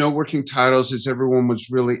there were no working titles as everyone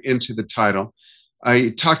was really into the title.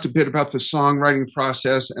 He talked a bit about the songwriting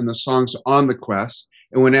process and the songs on the Quest.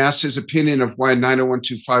 And when asked his opinion of why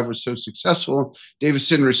 90125 was so successful,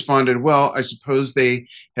 Davidson responded, well, I suppose they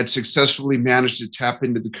had successfully managed to tap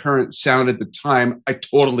into the current sound at the time. I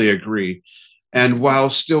totally agree. And while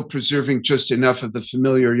still preserving just enough of the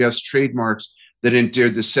familiar Yes trademarks that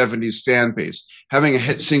endeared the 70s fan base. Having a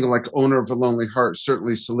hit single like Owner of a Lonely Heart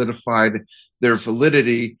certainly solidified their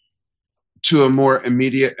validity to a more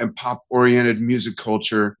immediate and pop-oriented music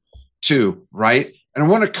culture too, right? And I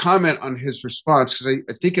want to comment on his response because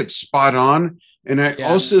I think it's spot on. And I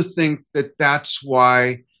also think that that's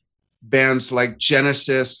why bands like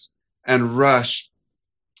Genesis and Rush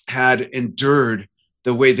had endured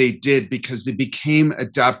the way they did, because they became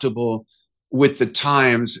adaptable with the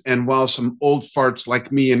times. And while some old farts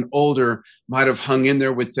like me and older might have hung in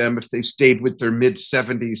there with them if they stayed with their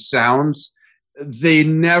mid-70s sounds, they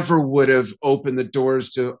never would have opened the doors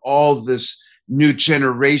to all this new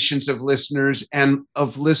generations of listeners and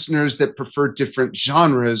of listeners that prefer different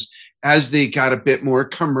genres as they got a bit more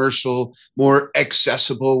commercial, more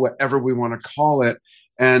accessible, whatever we want to call it.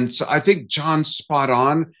 And so I think John's spot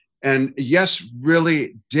on. And Yes,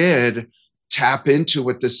 really did tap into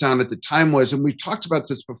what the sound at the time was. And we've talked about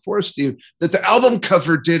this before, Steve, that the album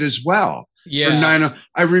cover did as well. Yeah.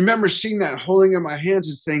 I remember seeing that, holding in my hands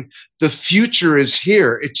and saying, the future is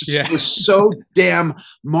here. It just was so damn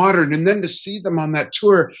modern. And then to see them on that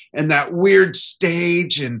tour and that weird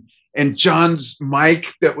stage and John's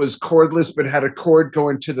mic that was cordless but had a cord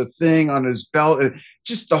going to the thing on his belt.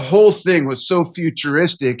 Just the whole thing was so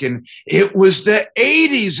futuristic, and it was the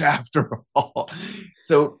 80s after all.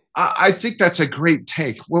 So I think that's a great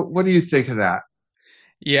take. What do you think of that?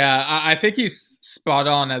 Yeah, I think he's spot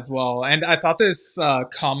on as well. And I thought this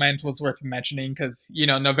comment was worth mentioning because,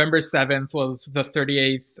 November 7th was the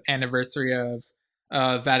 38th anniversary of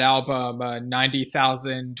that album,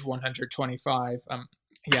 90,125.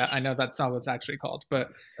 Yeah, I know that's not what it's actually called,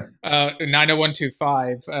 but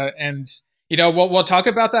 90125. And, we'll talk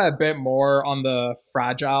about that a bit more on the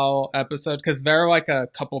Fragile episode because there are like a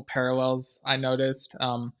couple parallels I noticed.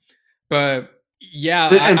 But yeah.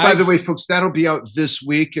 And by the way, folks, that'll be out this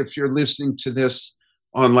week if you're listening to this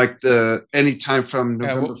on like anytime from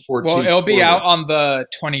November 14th. Well, it'll be out on the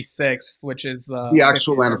 26th, which is the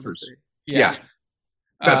actual anniversary. Yeah.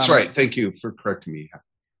 That's right. Thank you for correcting me.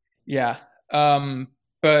 Yeah.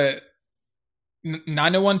 But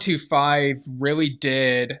 90125 really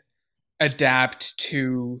did adapt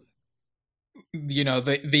to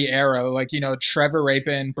the era. Like, Trevor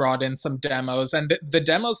Rabin brought in some demos, and the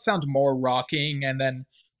demos sound more rocking, and then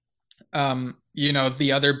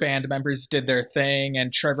the other band members did their thing,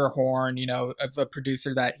 and Trevor Horn, of the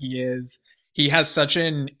producer that he is, he has such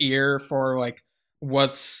an ear for like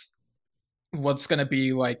what's gonna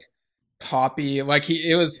be like poppy. Like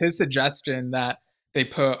it was his suggestion that they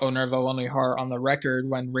put Owner of a Lonely Heart on the record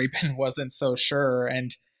when Rabin wasn't so sure,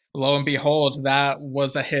 and lo and behold, that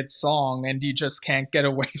was a hit song, and you just can't get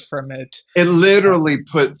away from it. It literally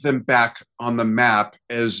put them back on the map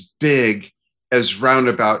as big as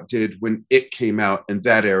Roundabout did when it came out in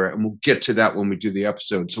that era. And we'll get to that when we do the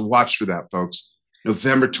episode. So watch for that, folks.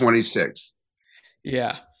 November 26th.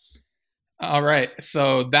 Yeah. All right.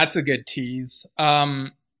 So that's a good tease.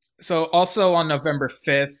 So also on November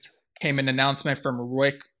 5th came an announcement from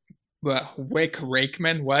Rick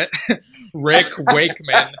Wakeman. What? Rick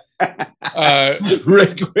Wakeman.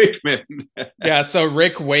 Rick Wakeman. Yeah, so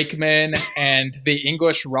Rick Wakeman and the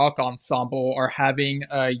English Rock Ensemble are having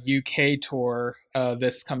a UK tour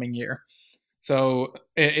this coming year. So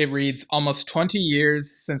it reads, almost 20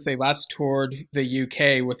 years since they last toured the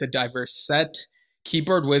UK with a diverse set,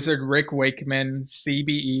 Keyboard wizard Rick Wakeman,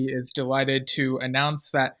 CBE, is delighted to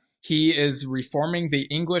announce that he is reforming the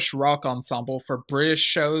English rock ensemble for British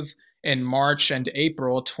shows in March and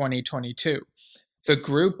April 2022. The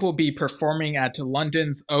group will be performing at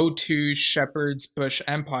London's O2 Shepherd's Bush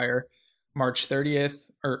Empire, March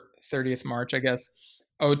 30th, or 30th March, I guess.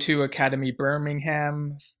 O2 Academy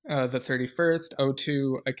Birmingham, the 31st.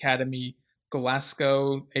 O2 Academy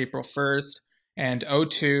Glasgow, April 1st. And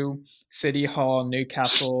O2 City Hall,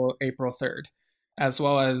 Newcastle, April 3rd. As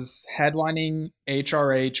well as headlining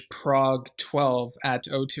HRH Prague 12 at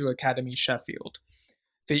O2 Academy Sheffield.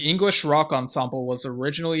 The English rock ensemble was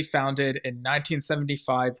originally founded in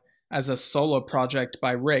 1975 as a solo project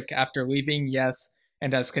by Rick after leaving Yes,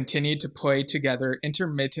 and has continued to play together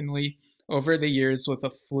intermittently over the years with a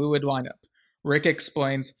fluid lineup. Rick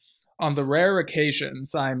explains, "On the rare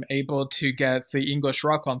occasions I'm able to get the English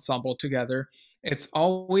rock ensemble together, it's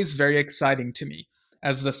always very exciting to me,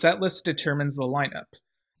 as the setlist determines the lineup.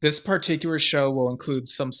 This particular show will include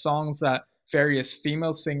some songs that various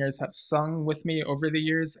female singers have sung with me over the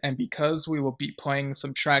years, and because we will be playing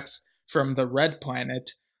some tracks from the Red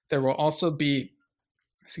Planet, there will also be,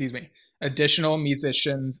 additional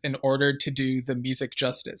musicians in order to do the music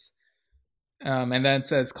justice." And then it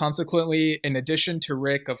says, consequently, in addition to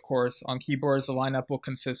Rick, of course, on keyboards, the lineup will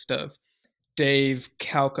consist of Dave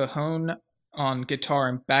Calcajon on guitar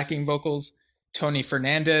and backing vocals, Tony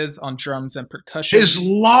Fernandez on drums and percussion. His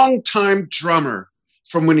longtime drummer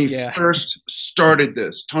from when he first started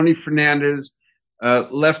this, Tony Fernandez,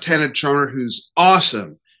 left-handed drummer who's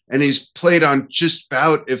awesome. And he's played on just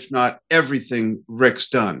about, if not everything, Rick's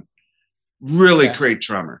done. Really great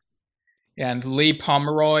drummer. And Lee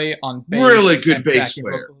Pomeroy on bass. Really good bass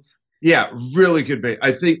player. Vocals. Yeah, really good bass.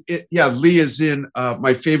 I think, Lee is in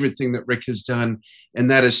my favorite thing that Rick has done, and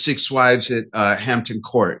that is Six Wives at Hampton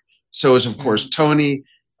Court. So is, of course, Tony.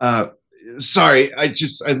 Sorry, I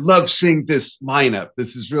love seeing this lineup.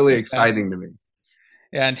 This is really exciting to me.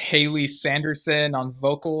 And Haley Sanderson on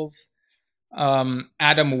vocals.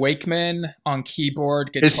 Adam Wakeman on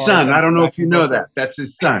keyboard, guitar. His son. I don't know if you know that. That's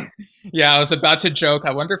his son. Yeah, I was about to joke.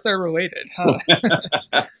 I wonder if they're related. Huh?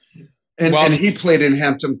 and he played in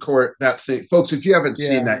Hampton Court, that thing. Folks, if you haven't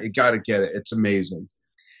seen that, you got to get it. It's amazing.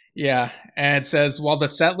 Yeah, and it says, while the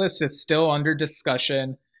set list is still under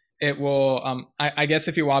discussion, it will, I guess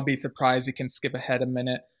if you want to be surprised, you can skip ahead a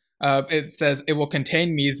minute. It says it will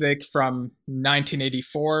contain music from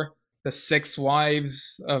 1984, The Six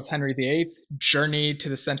Wives of Henry VIII, Journey to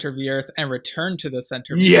the Center of the Earth, and Return to the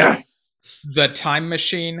Center of the Earth. The Time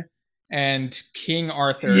Machine, and King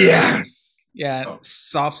Arthur. Yes! Yeah,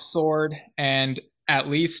 Soft Sword, and at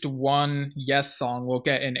least one Yes song will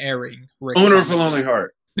get an airing. Owner of a Lonely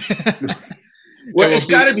Heart. Well, it's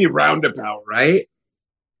got to be Roundabout, right?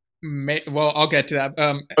 Well, I'll get to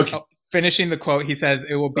that. Okay. Finishing the quote, he says,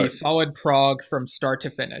 "It will be solid prog from start to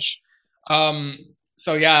finish."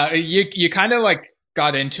 So yeah, you kind of like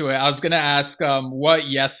got into it. I was gonna ask, what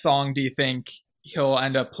Yes song do you think he'll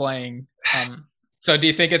end up playing? So do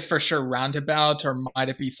you think it's for sure Roundabout, or might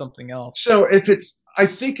it be something else? So I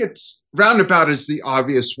think it's Roundabout is the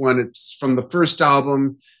obvious one. It's from the first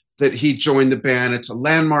album that he joined the band. It's a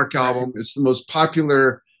landmark album. It's the most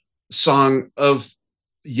popular song of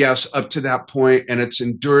Yes up to that point, and it's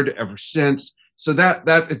endured ever since. So that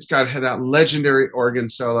it's got to have that legendary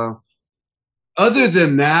organ solo. Other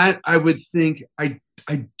than that, I would think I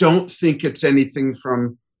don't think it's anything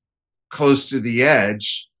from Close to the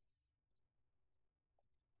Edge.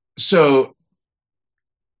 So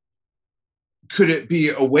could it be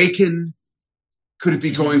Awaken? Could it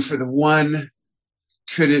be Going for the One?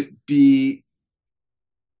 Could it be,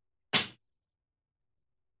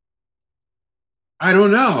 I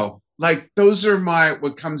don't know. Like, those are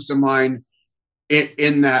what comes to mind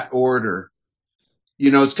in that order.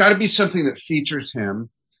 You know, it's got to be something that features him.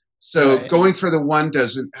 So Going for the One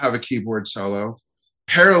doesn't have a keyboard solo.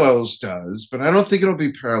 Parallels does, but I don't think it'll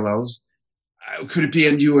be Parallels. Could it be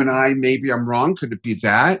in You and I? Maybe I'm wrong. Could it be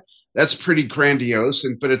that? That's pretty grandiose,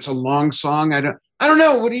 but it's a long song. I don't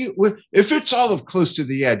know. If it's all of Close to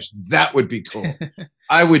the Edge, that would be cool.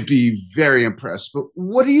 I would be very impressed. But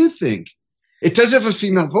what do you think? It does have a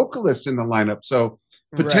female vocalist in the lineup, so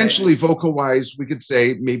potentially vocal-wise, we could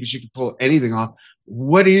say maybe she could pull anything off.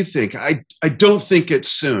 What do you think? I don't think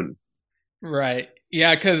it's soon. Right.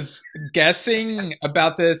 Yeah, because guessing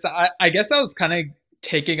about this, I guess I was kind of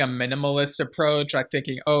taking a minimalist approach, like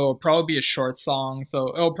thinking, it'll probably be a short song,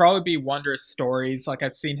 so it'll probably be Wondrous Stories. Like,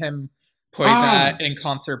 I've seen him play that in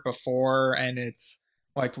concert before, and it's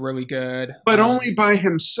like really good. But only by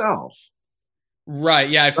himself. Right.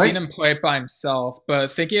 Yeah, I've right? seen him play it by himself,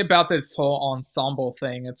 but thinking about this whole ensemble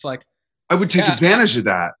thing, it's like, I would take yeah, advantage of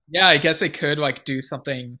that. yeah, I guess it could like do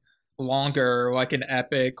something longer, like an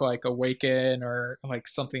epic, like Awaken or like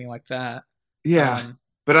something like that. Yeah. Um,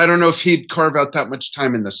 But I don't know if he'd carve out that much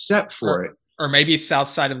time in the set for or it. or maybe South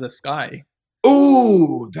Side of the Sky.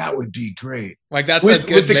 Oh, that would be great. Like that's a With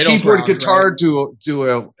good the middle keyboard ground, right? guitar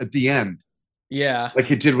duo at the end, Yeah. like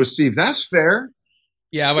it did with Steve. That's fair.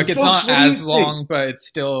 Yeah, And like it's folks, not what do you as think? long, but it's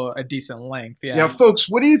still a decent length. Yeah, Yeah. folks,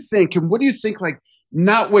 what do you think? And what do you think? Like,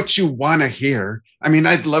 not what you want to hear. I mean,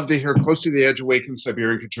 I'd love to hear Close to the Edge, Awaken,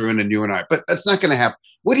 Siberian Katruin, and You and I, but that's not going to happen.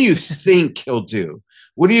 What do you think he'll do?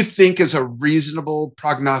 What do you think is a reasonable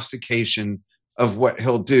prognostication of what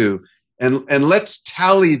he'll do? And let's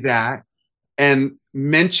tally that and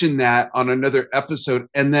mention that on another episode.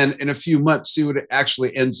 And then in a few months, see what it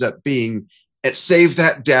actually ends up being. And save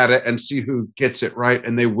that data and see who gets it right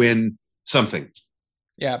and they win something.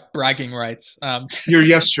 Yeah, bragging rights. Your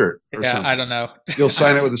yes shirt or Yeah, I something. don't know. You'll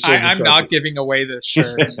sign it with a silver I'm sharpie. not giving away this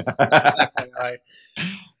shirt. FYI.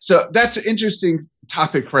 So that's an interesting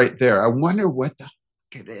topic right there. I wonder what the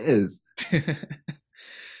heck it is.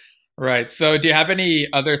 Right. So, do you have any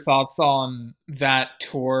other thoughts on that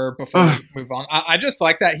tour before Uh, we move on? I just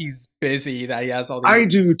like that he's busy, that he has all I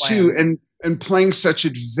these do too. plans. And playing such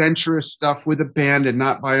adventurous stuff with a band and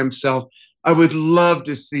not by himself. I would love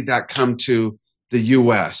to see that come to the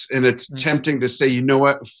US. And it's Mhm. tempting to say, you know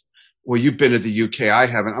what? Well, you've been to the UK. I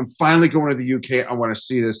haven't. I'm finally going to the UK. I want to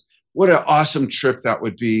see this. What an awesome trip that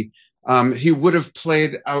would be. He would have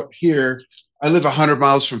played out here. I live 100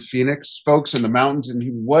 miles from Phoenix, folks, in the mountains, and he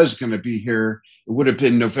was going to be here. It would have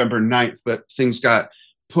been November 9th, but things got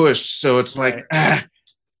pushed. So it's like, Right.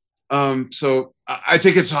 so I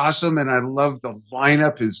think it's awesome, and I love the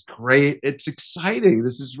lineup is great. It's exciting.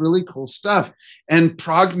 This is really cool stuff, and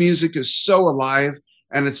prog music is so alive,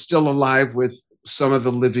 and it's still alive with some of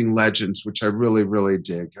the living legends, which I really, really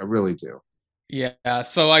dig. I really do. Yeah.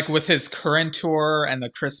 So, like with his current tour and the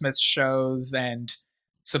Christmas shows, and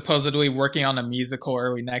supposedly working on a musical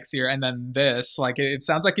early next year, and then this, like, it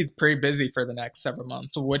sounds like he's pretty busy for the next several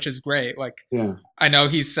months, which is great. Like, Yeah, I know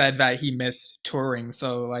he said that he missed touring,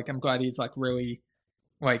 so like, I'm glad he's like really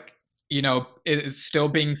like it is still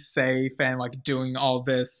being safe and like doing all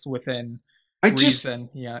this within I just, reason.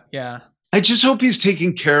 Yeah. Yeah. I just hope he's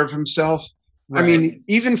taking care of himself. I Right. mean,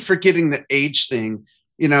 even forgetting the age thing,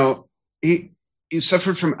 you know, he he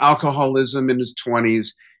suffered from alcoholism in his 20s.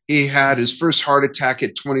 He had his first heart attack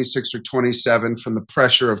at 26 or 27 from the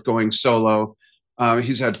pressure of going solo.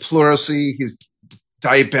 He's had pleurisy. He's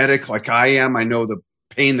diabetic like I am. I know the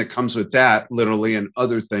pain that comes with that, literally, and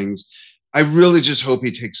other things. I really just hope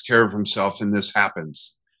he takes care of himself and this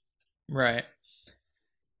happens. Right.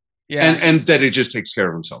 And Yes. that he just takes care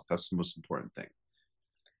of himself. That's the most important thing.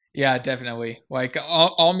 Yeah, definitely. Like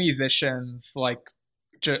all musicians, like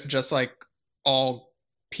just like all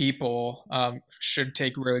people, should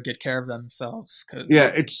take really good care of themselves.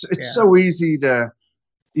 Yeah, Because it's yeah, so easy to,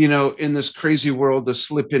 in this crazy world to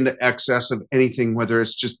slip into excess of anything, whether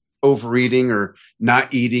it's just overeating or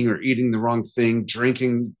not eating or eating the wrong thing,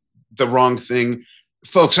 drinking the wrong thing.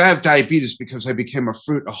 Folks, I have diabetes because I became a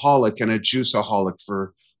fruitaholic and a juiceaholic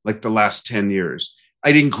for like the last 10 years.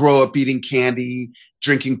 I didn't grow up eating candy,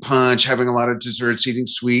 drinking punch, having a lot of desserts, eating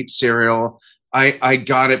sweet cereal. I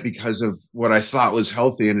got it because of what I thought was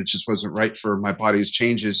healthy, and it just wasn't right for my body's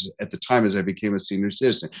changes at the time as I became a senior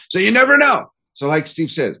citizen. So you never know. So, like Steve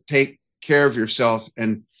says, take care of yourself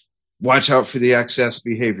and watch out for the excess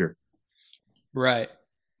behavior. right.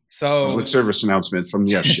 Public So service announcement from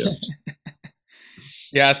Yes Shift.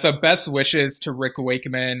 yeah, so best wishes to Rick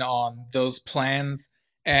Wakeman on those plans.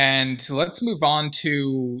 And let's move on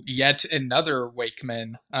to yet another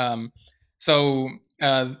Wakeman.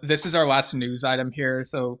 This is our last news item here.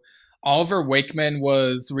 So Oliver Wakeman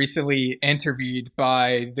was recently interviewed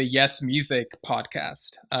by the Yes Music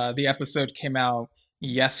podcast. The episode came out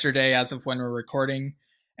yesterday, as of when we're recording.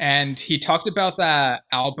 And he talked about that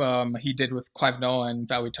album he did with Clive Nolan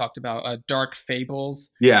that we talked about, Dark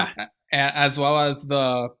Fables, Yeah. as well as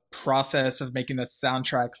the process of making the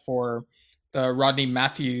soundtrack for the Rodney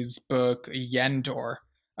Matthews book Yendor.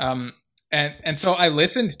 Um, and so I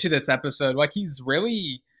listened to this episode. Like he's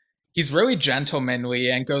really gentlemanly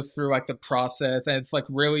and goes through like the process, and it's like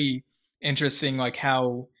really interesting, like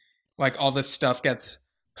how like all this stuff gets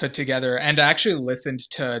put together. And I actually listened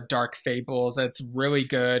to Dark Fables. It's really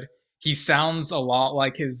good. He sounds a lot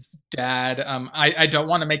like his dad. I don't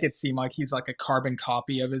want to make it seem like he's like a carbon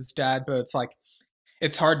copy of his dad, but it's like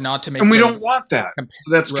it's hard not to And make we don't those want that. comp-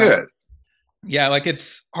 So that's right. good. Yeah, like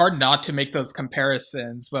it's hard not to make those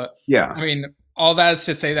comparisons, but Yeah. I mean, all that is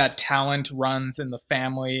to say that talent runs in the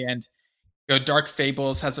family, and Dark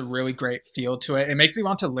Fables has a really great feel to it. It makes me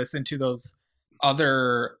want to listen to those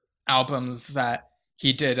other albums that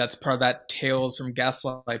he did. That's part of that Tales from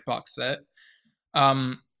Gaslight box set.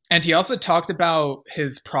 And he also talked about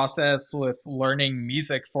his process with learning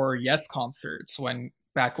music for Yes concerts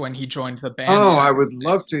back when he joined the band. Oh, I would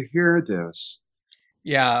love to hear this.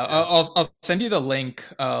 Yeah, I'll send you the link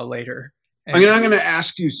later. I'm going to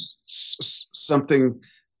ask you something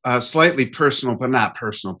slightly personal, but not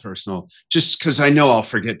personal, just because I know I'll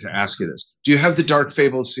forget to ask you this. Do you have the Dark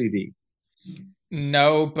Fables CD?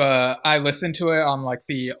 No, but I listened to it on like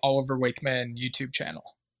the Oliver Wakeman YouTube channel.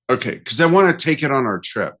 Okay, because I want to take it on our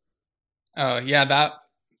trip. Oh, yeah, that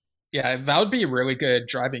would be really good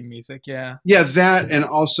driving music, yeah. Yeah, that, and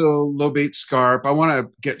also Lobate Scarp. I want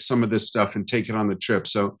to get some of this stuff and take it on the trip.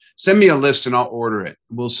 So send me a list and I'll order it.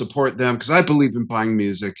 We'll support them because I believe in buying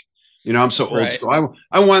music. You know, I'm so old school.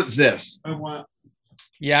 I want this.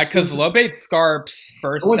 Yeah, because Lobate Scarp's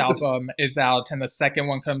first album is out and the second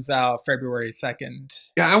one comes out February 2nd.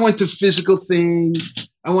 Yeah, I want the physical thing.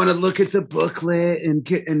 I want to look at the booklet and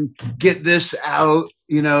get this out,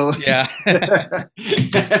 you know. Yeah.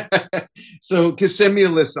 So send me a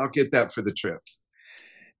list. I'll get that for the trip.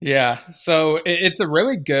 Yeah. So it's a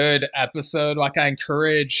really good episode. Like, I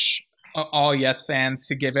encourage all Yes fans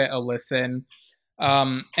to give it a listen.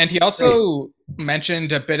 And he also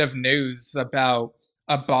mentioned a bit of news about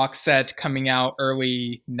a box set coming out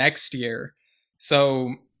early next year.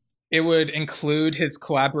 So it would include his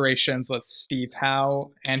collaborations with Steve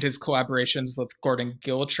Howe and his collaborations with Gordon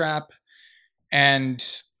Giltrap. And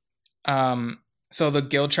so the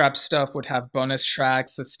Giltrap stuff would have bonus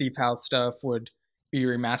tracks. The Steve Howe stuff would be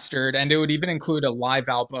remastered. And it would even include a live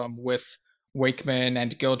album with Wakeman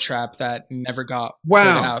and Giltrap that never got put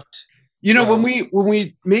out. You know, when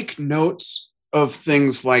we make notes of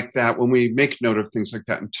things like that,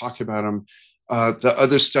 and talk about them, the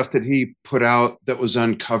other stuff that he put out that was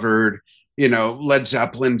uncovered, you know, Led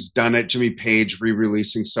Zeppelin's done it, Jimmy Page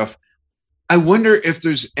re-releasing stuff. I wonder if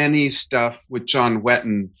there's any stuff with John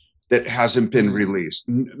Wetton that hasn't been released.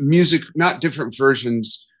 Music, not different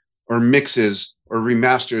versions or mixes or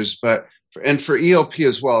remasters, but for ELP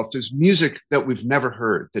as well, if there's music that we've never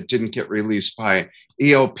heard that didn't get released by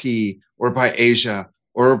ELP or by Asia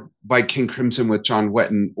or by King Crimson with John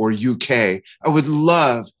Wetton or UK, I would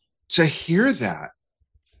love to hear that.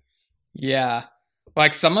 Yeah.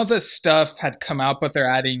 Like, some of the stuff had come out, but they're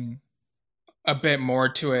adding a bit more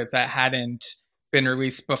to it that hadn't been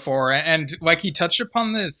released before. And like, he touched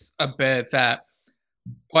upon this a bit, that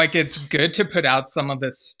like, it's good to put out some of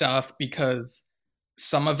this stuff because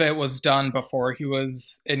some of it was done before he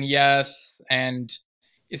was in Yes, and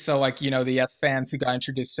so, like, you know, the Yes fans who got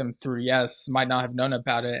introduced to him through Yes might not have known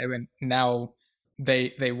about it, and now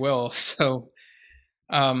they will. So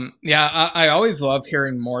I always love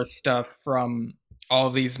hearing more stuff from all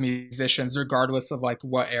of these musicians, regardless of like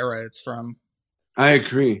what era it's from. I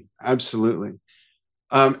agree, absolutely.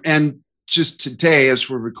 And just today, as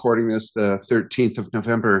we're recording this, the 13th of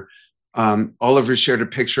November, Oliver shared a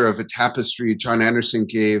picture of a tapestry John Anderson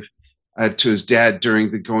gave to his dad during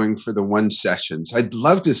the Going for the One sessions. I'd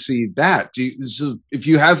love to see that. So if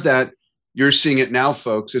you have that, you're seeing it now,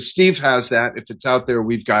 folks. If Steve has that, if it's out there,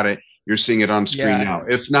 we've got it. You're seeing it on screen now.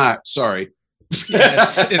 If not, sorry. Yeah,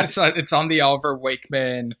 it's on the Oliver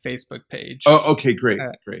Wakeman Facebook page. Oh, okay, great.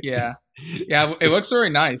 Yeah, it looks very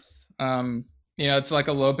nice. You know, it's like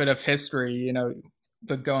a little bit of history. You know,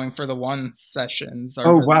 the Going for the One sessions.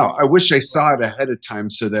 Wow! I wish I saw it ahead of time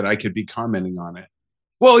so that I could be commenting on it.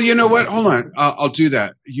 Well, you know what? Hold on, I'll do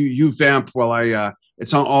that. You vamp while I.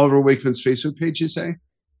 It's on Oliver Wakeman's Facebook page. You say?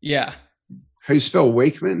 Yeah. How you spell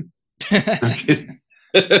Wakeman? Okay.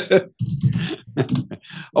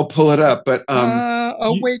 I'll pull it up, but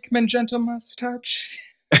a Wakeman gentle mustache.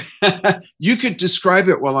 You could describe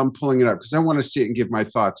it while I'm pulling it up because I want to see it and give my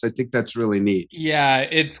thoughts. I think that's really neat. Yeah,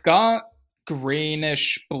 it's got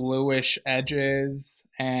greenish bluish edges,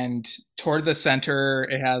 and toward the center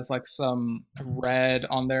it has like some red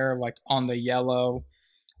on there, like on the yellow.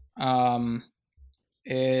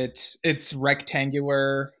 It's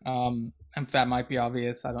rectangular. That might be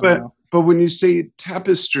obvious. I don't know. But when you say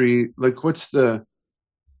tapestry, like what's the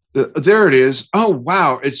there it is. Oh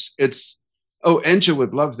wow, it's Enja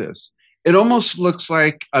would love this. It almost looks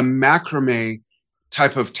like a macrame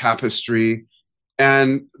type of tapestry,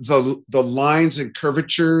 and the lines and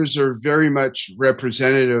curvatures are very much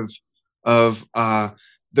representative of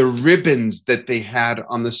the ribbons that they had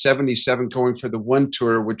on the 77 Going for the One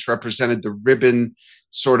tour, which represented the ribbon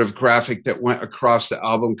sort of graphic that went across the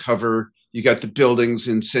album cover. You got the buildings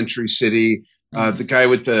in Century City, The guy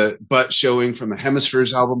with the butt showing from the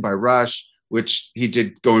Hemispheres album by Rush, which he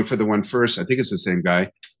did Going for the One First. I think it's the same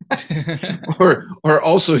guy. or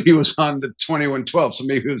also he was on the 2112, so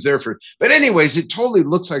maybe he was there for. But anyways, it totally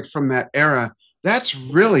looks like from that era. That's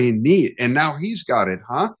really neat. And now he's got it,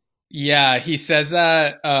 huh? Yeah, he says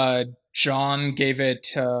that John gave it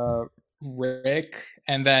to Rick,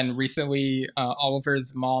 and then recently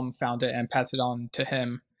Oliver's mom found it and passed it on to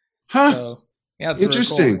him. Huh? So, yeah, it's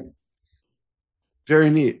interesting. Really cool. Very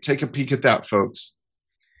neat. Take a peek at that, folks.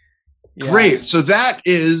 Yeah. Great. So that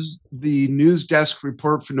is the news desk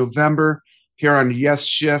report for November here on Yes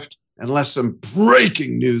Shift. Unless some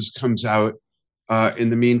breaking news comes out in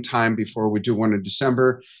the meantime before we do one in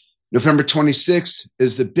December. November 26th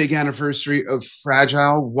is the big anniversary of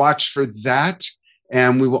Fragile. Watch for that.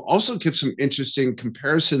 And we will also give some interesting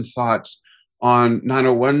comparison thoughts on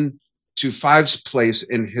 90125's place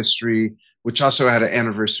in history, which also had an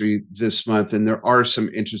anniversary this month. And there are some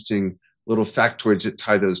interesting little factoids that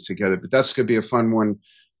tie those together. But that's going to be a fun one.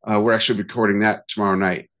 We're actually recording that tomorrow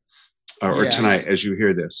night or tonight as you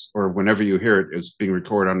hear this, or whenever you hear it. It's being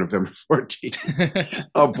recorded on November 14th.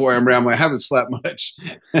 Oh boy, I'm rambling. I haven't slept much.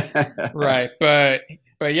 Right. But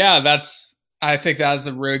yeah, I think that's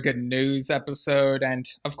a really good news episode. And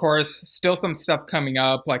of course, still some stuff coming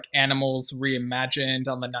up, like Animals Reimagined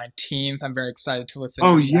on the 19th. I'm very excited to listen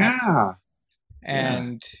to that. Yeah.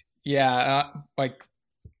 And like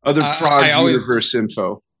other Prague Universe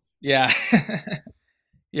info. Yeah.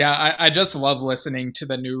 Yeah, I just love listening to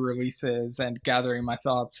the new releases and gathering my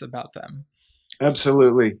thoughts about them.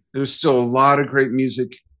 Absolutely. There's still a lot of great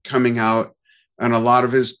music coming out, and a lot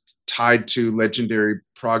of it is tied to legendary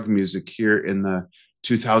prog music here in the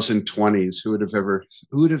 2020s. Who would have ever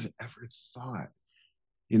thought?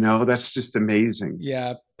 You know, that's just amazing.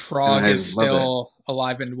 Yeah, prog is still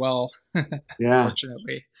alive and well. Yeah.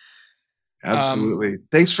 Fortunately. Absolutely.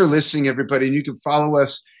 Thanks for listening, everybody. And you can follow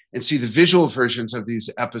us and see the visual versions of these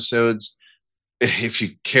episodes if you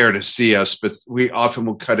care to see us. But we often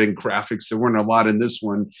will cut in graphics. There weren't a lot in this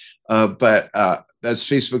one. But that's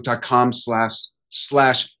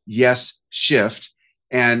facebook.com/YesShift.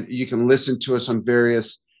 And you can listen to us on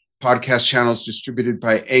various podcast channels distributed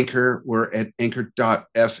by Anchor. We're at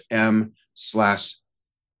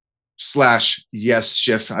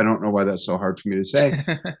anchor.fm/YesShift. I don't know why that's so hard for me to say.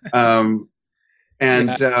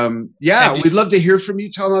 We'd love to hear from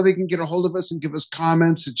you. Tell them how they can get a hold of us and give us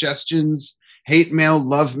comments, suggestions, hate mail,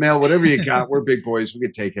 love mail, whatever you got. We're big boys. We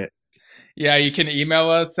can take it. Yeah, you can email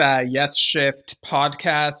us at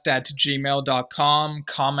yesshiftpodcast@gmail.com.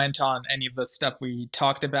 Comment on any of the stuff we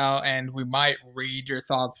talked about, and we might read your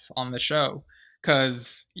thoughts on the show.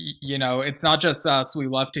 Because, it's not just us. We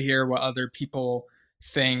love to hear what other people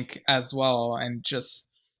think as well. And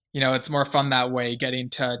just, it's more fun that way, getting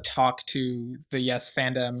to talk to the Yes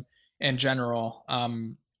fandom in general.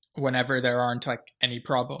 Whenever there aren't any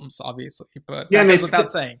problems, obviously, but that goes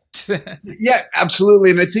without saying. Yeah,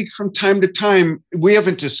 absolutely. And I think from time to time, we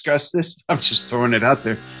haven't discussed this. I'm just throwing it out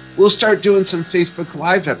there. We'll start doing some Facebook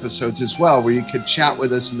Live episodes as well, where you could chat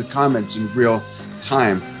with us in the comments in real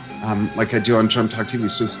time, like I do on Drum Talk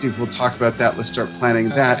TV. So Steve, we'll talk about that. Let's start planning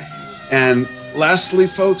that. And lastly,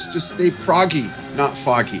 folks, just stay proggy, not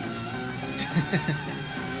foggy.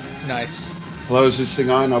 Nice. Close this thing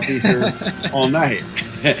on. I'll be here all night.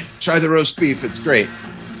 Try the roast beef. It's great.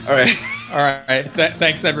 All right. All right.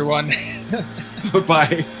 Thanks, everyone.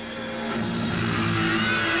 Bye.